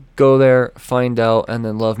 just go there, find out, and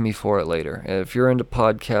then love me for it later. If you're into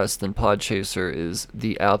podcasts, then Podchaser is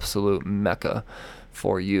the absolute mecca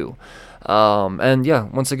for you.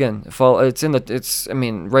 Once again, it's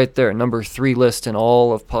right there, number 3 list in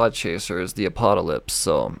all of Podchaser is The Apocalypse.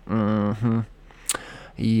 So,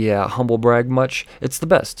 yeah, humble brag much. It's the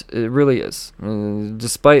best. It really is.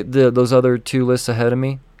 Despite those other 2 lists ahead of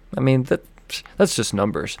me, that's just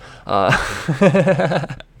numbers.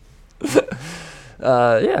 Yeah,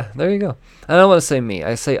 there you go. I don't want to say me.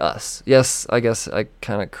 I say us. Yes, I guess I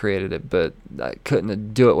kind of created it, but I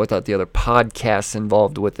couldn't do it without the other podcasts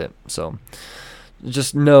involved with it. So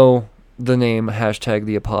just know the name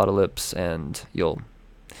 #the apocalypse, and you'll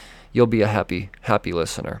be a happy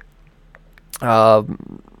listener. Yeah,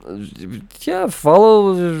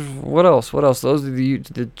 follow. What else? Those are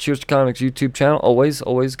the Cheers to Comics YouTube channel.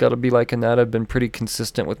 Always got to be liking that. I've been pretty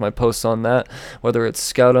consistent with my posts on that, whether it's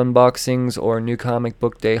Scout unboxings or new comic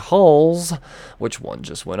book day hauls, which one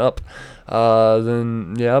just went up.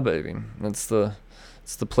 Then yeah, baby, it's the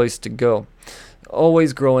place to go.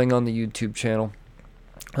 Always growing on the YouTube channel.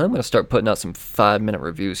 I'm gonna start putting out some 5-minute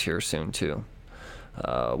reviews here soon too.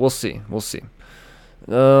 We'll see.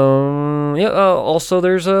 Also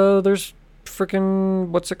there's freaking,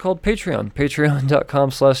 what's it called?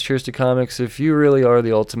 Patreon.com/cheers to comics. If you really are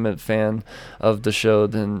the ultimate fan of the show,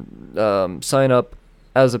 then sign up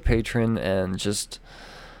as a patron and just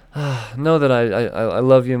know that I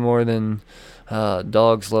love you more than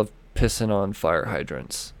dogs love pissing on fire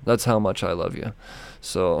hydrants. That's how much I love you.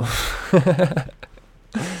 So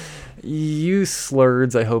you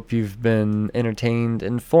slurs, I hope you've been entertained,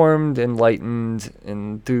 informed, enlightened,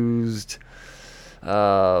 enthused,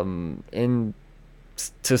 into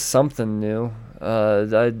something new.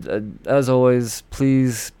 As always,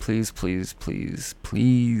 please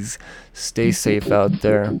stay safe out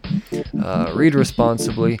there. Read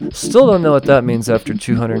responsibly. Still don't know what that means after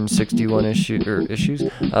 261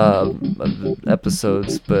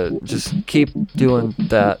 episodes, but just keep doing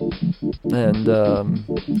that. And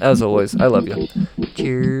as always, I love you.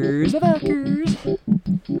 Cheers, fuckers.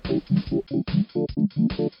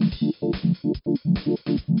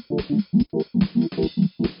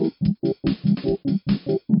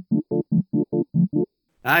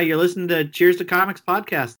 Hi, you're listening to Cheers to Comics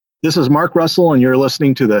podcast. This is Mark Russell, and you're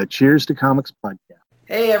listening to the Cheers to Comics podcast.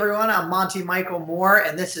 Hey, everyone. I'm Monty Michael Moore,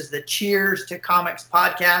 and this is the Cheers to Comics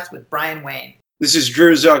podcast with Brian Wayne. This is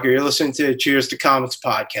Drew Zucker. You're listening to Cheers to Comics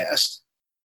podcast.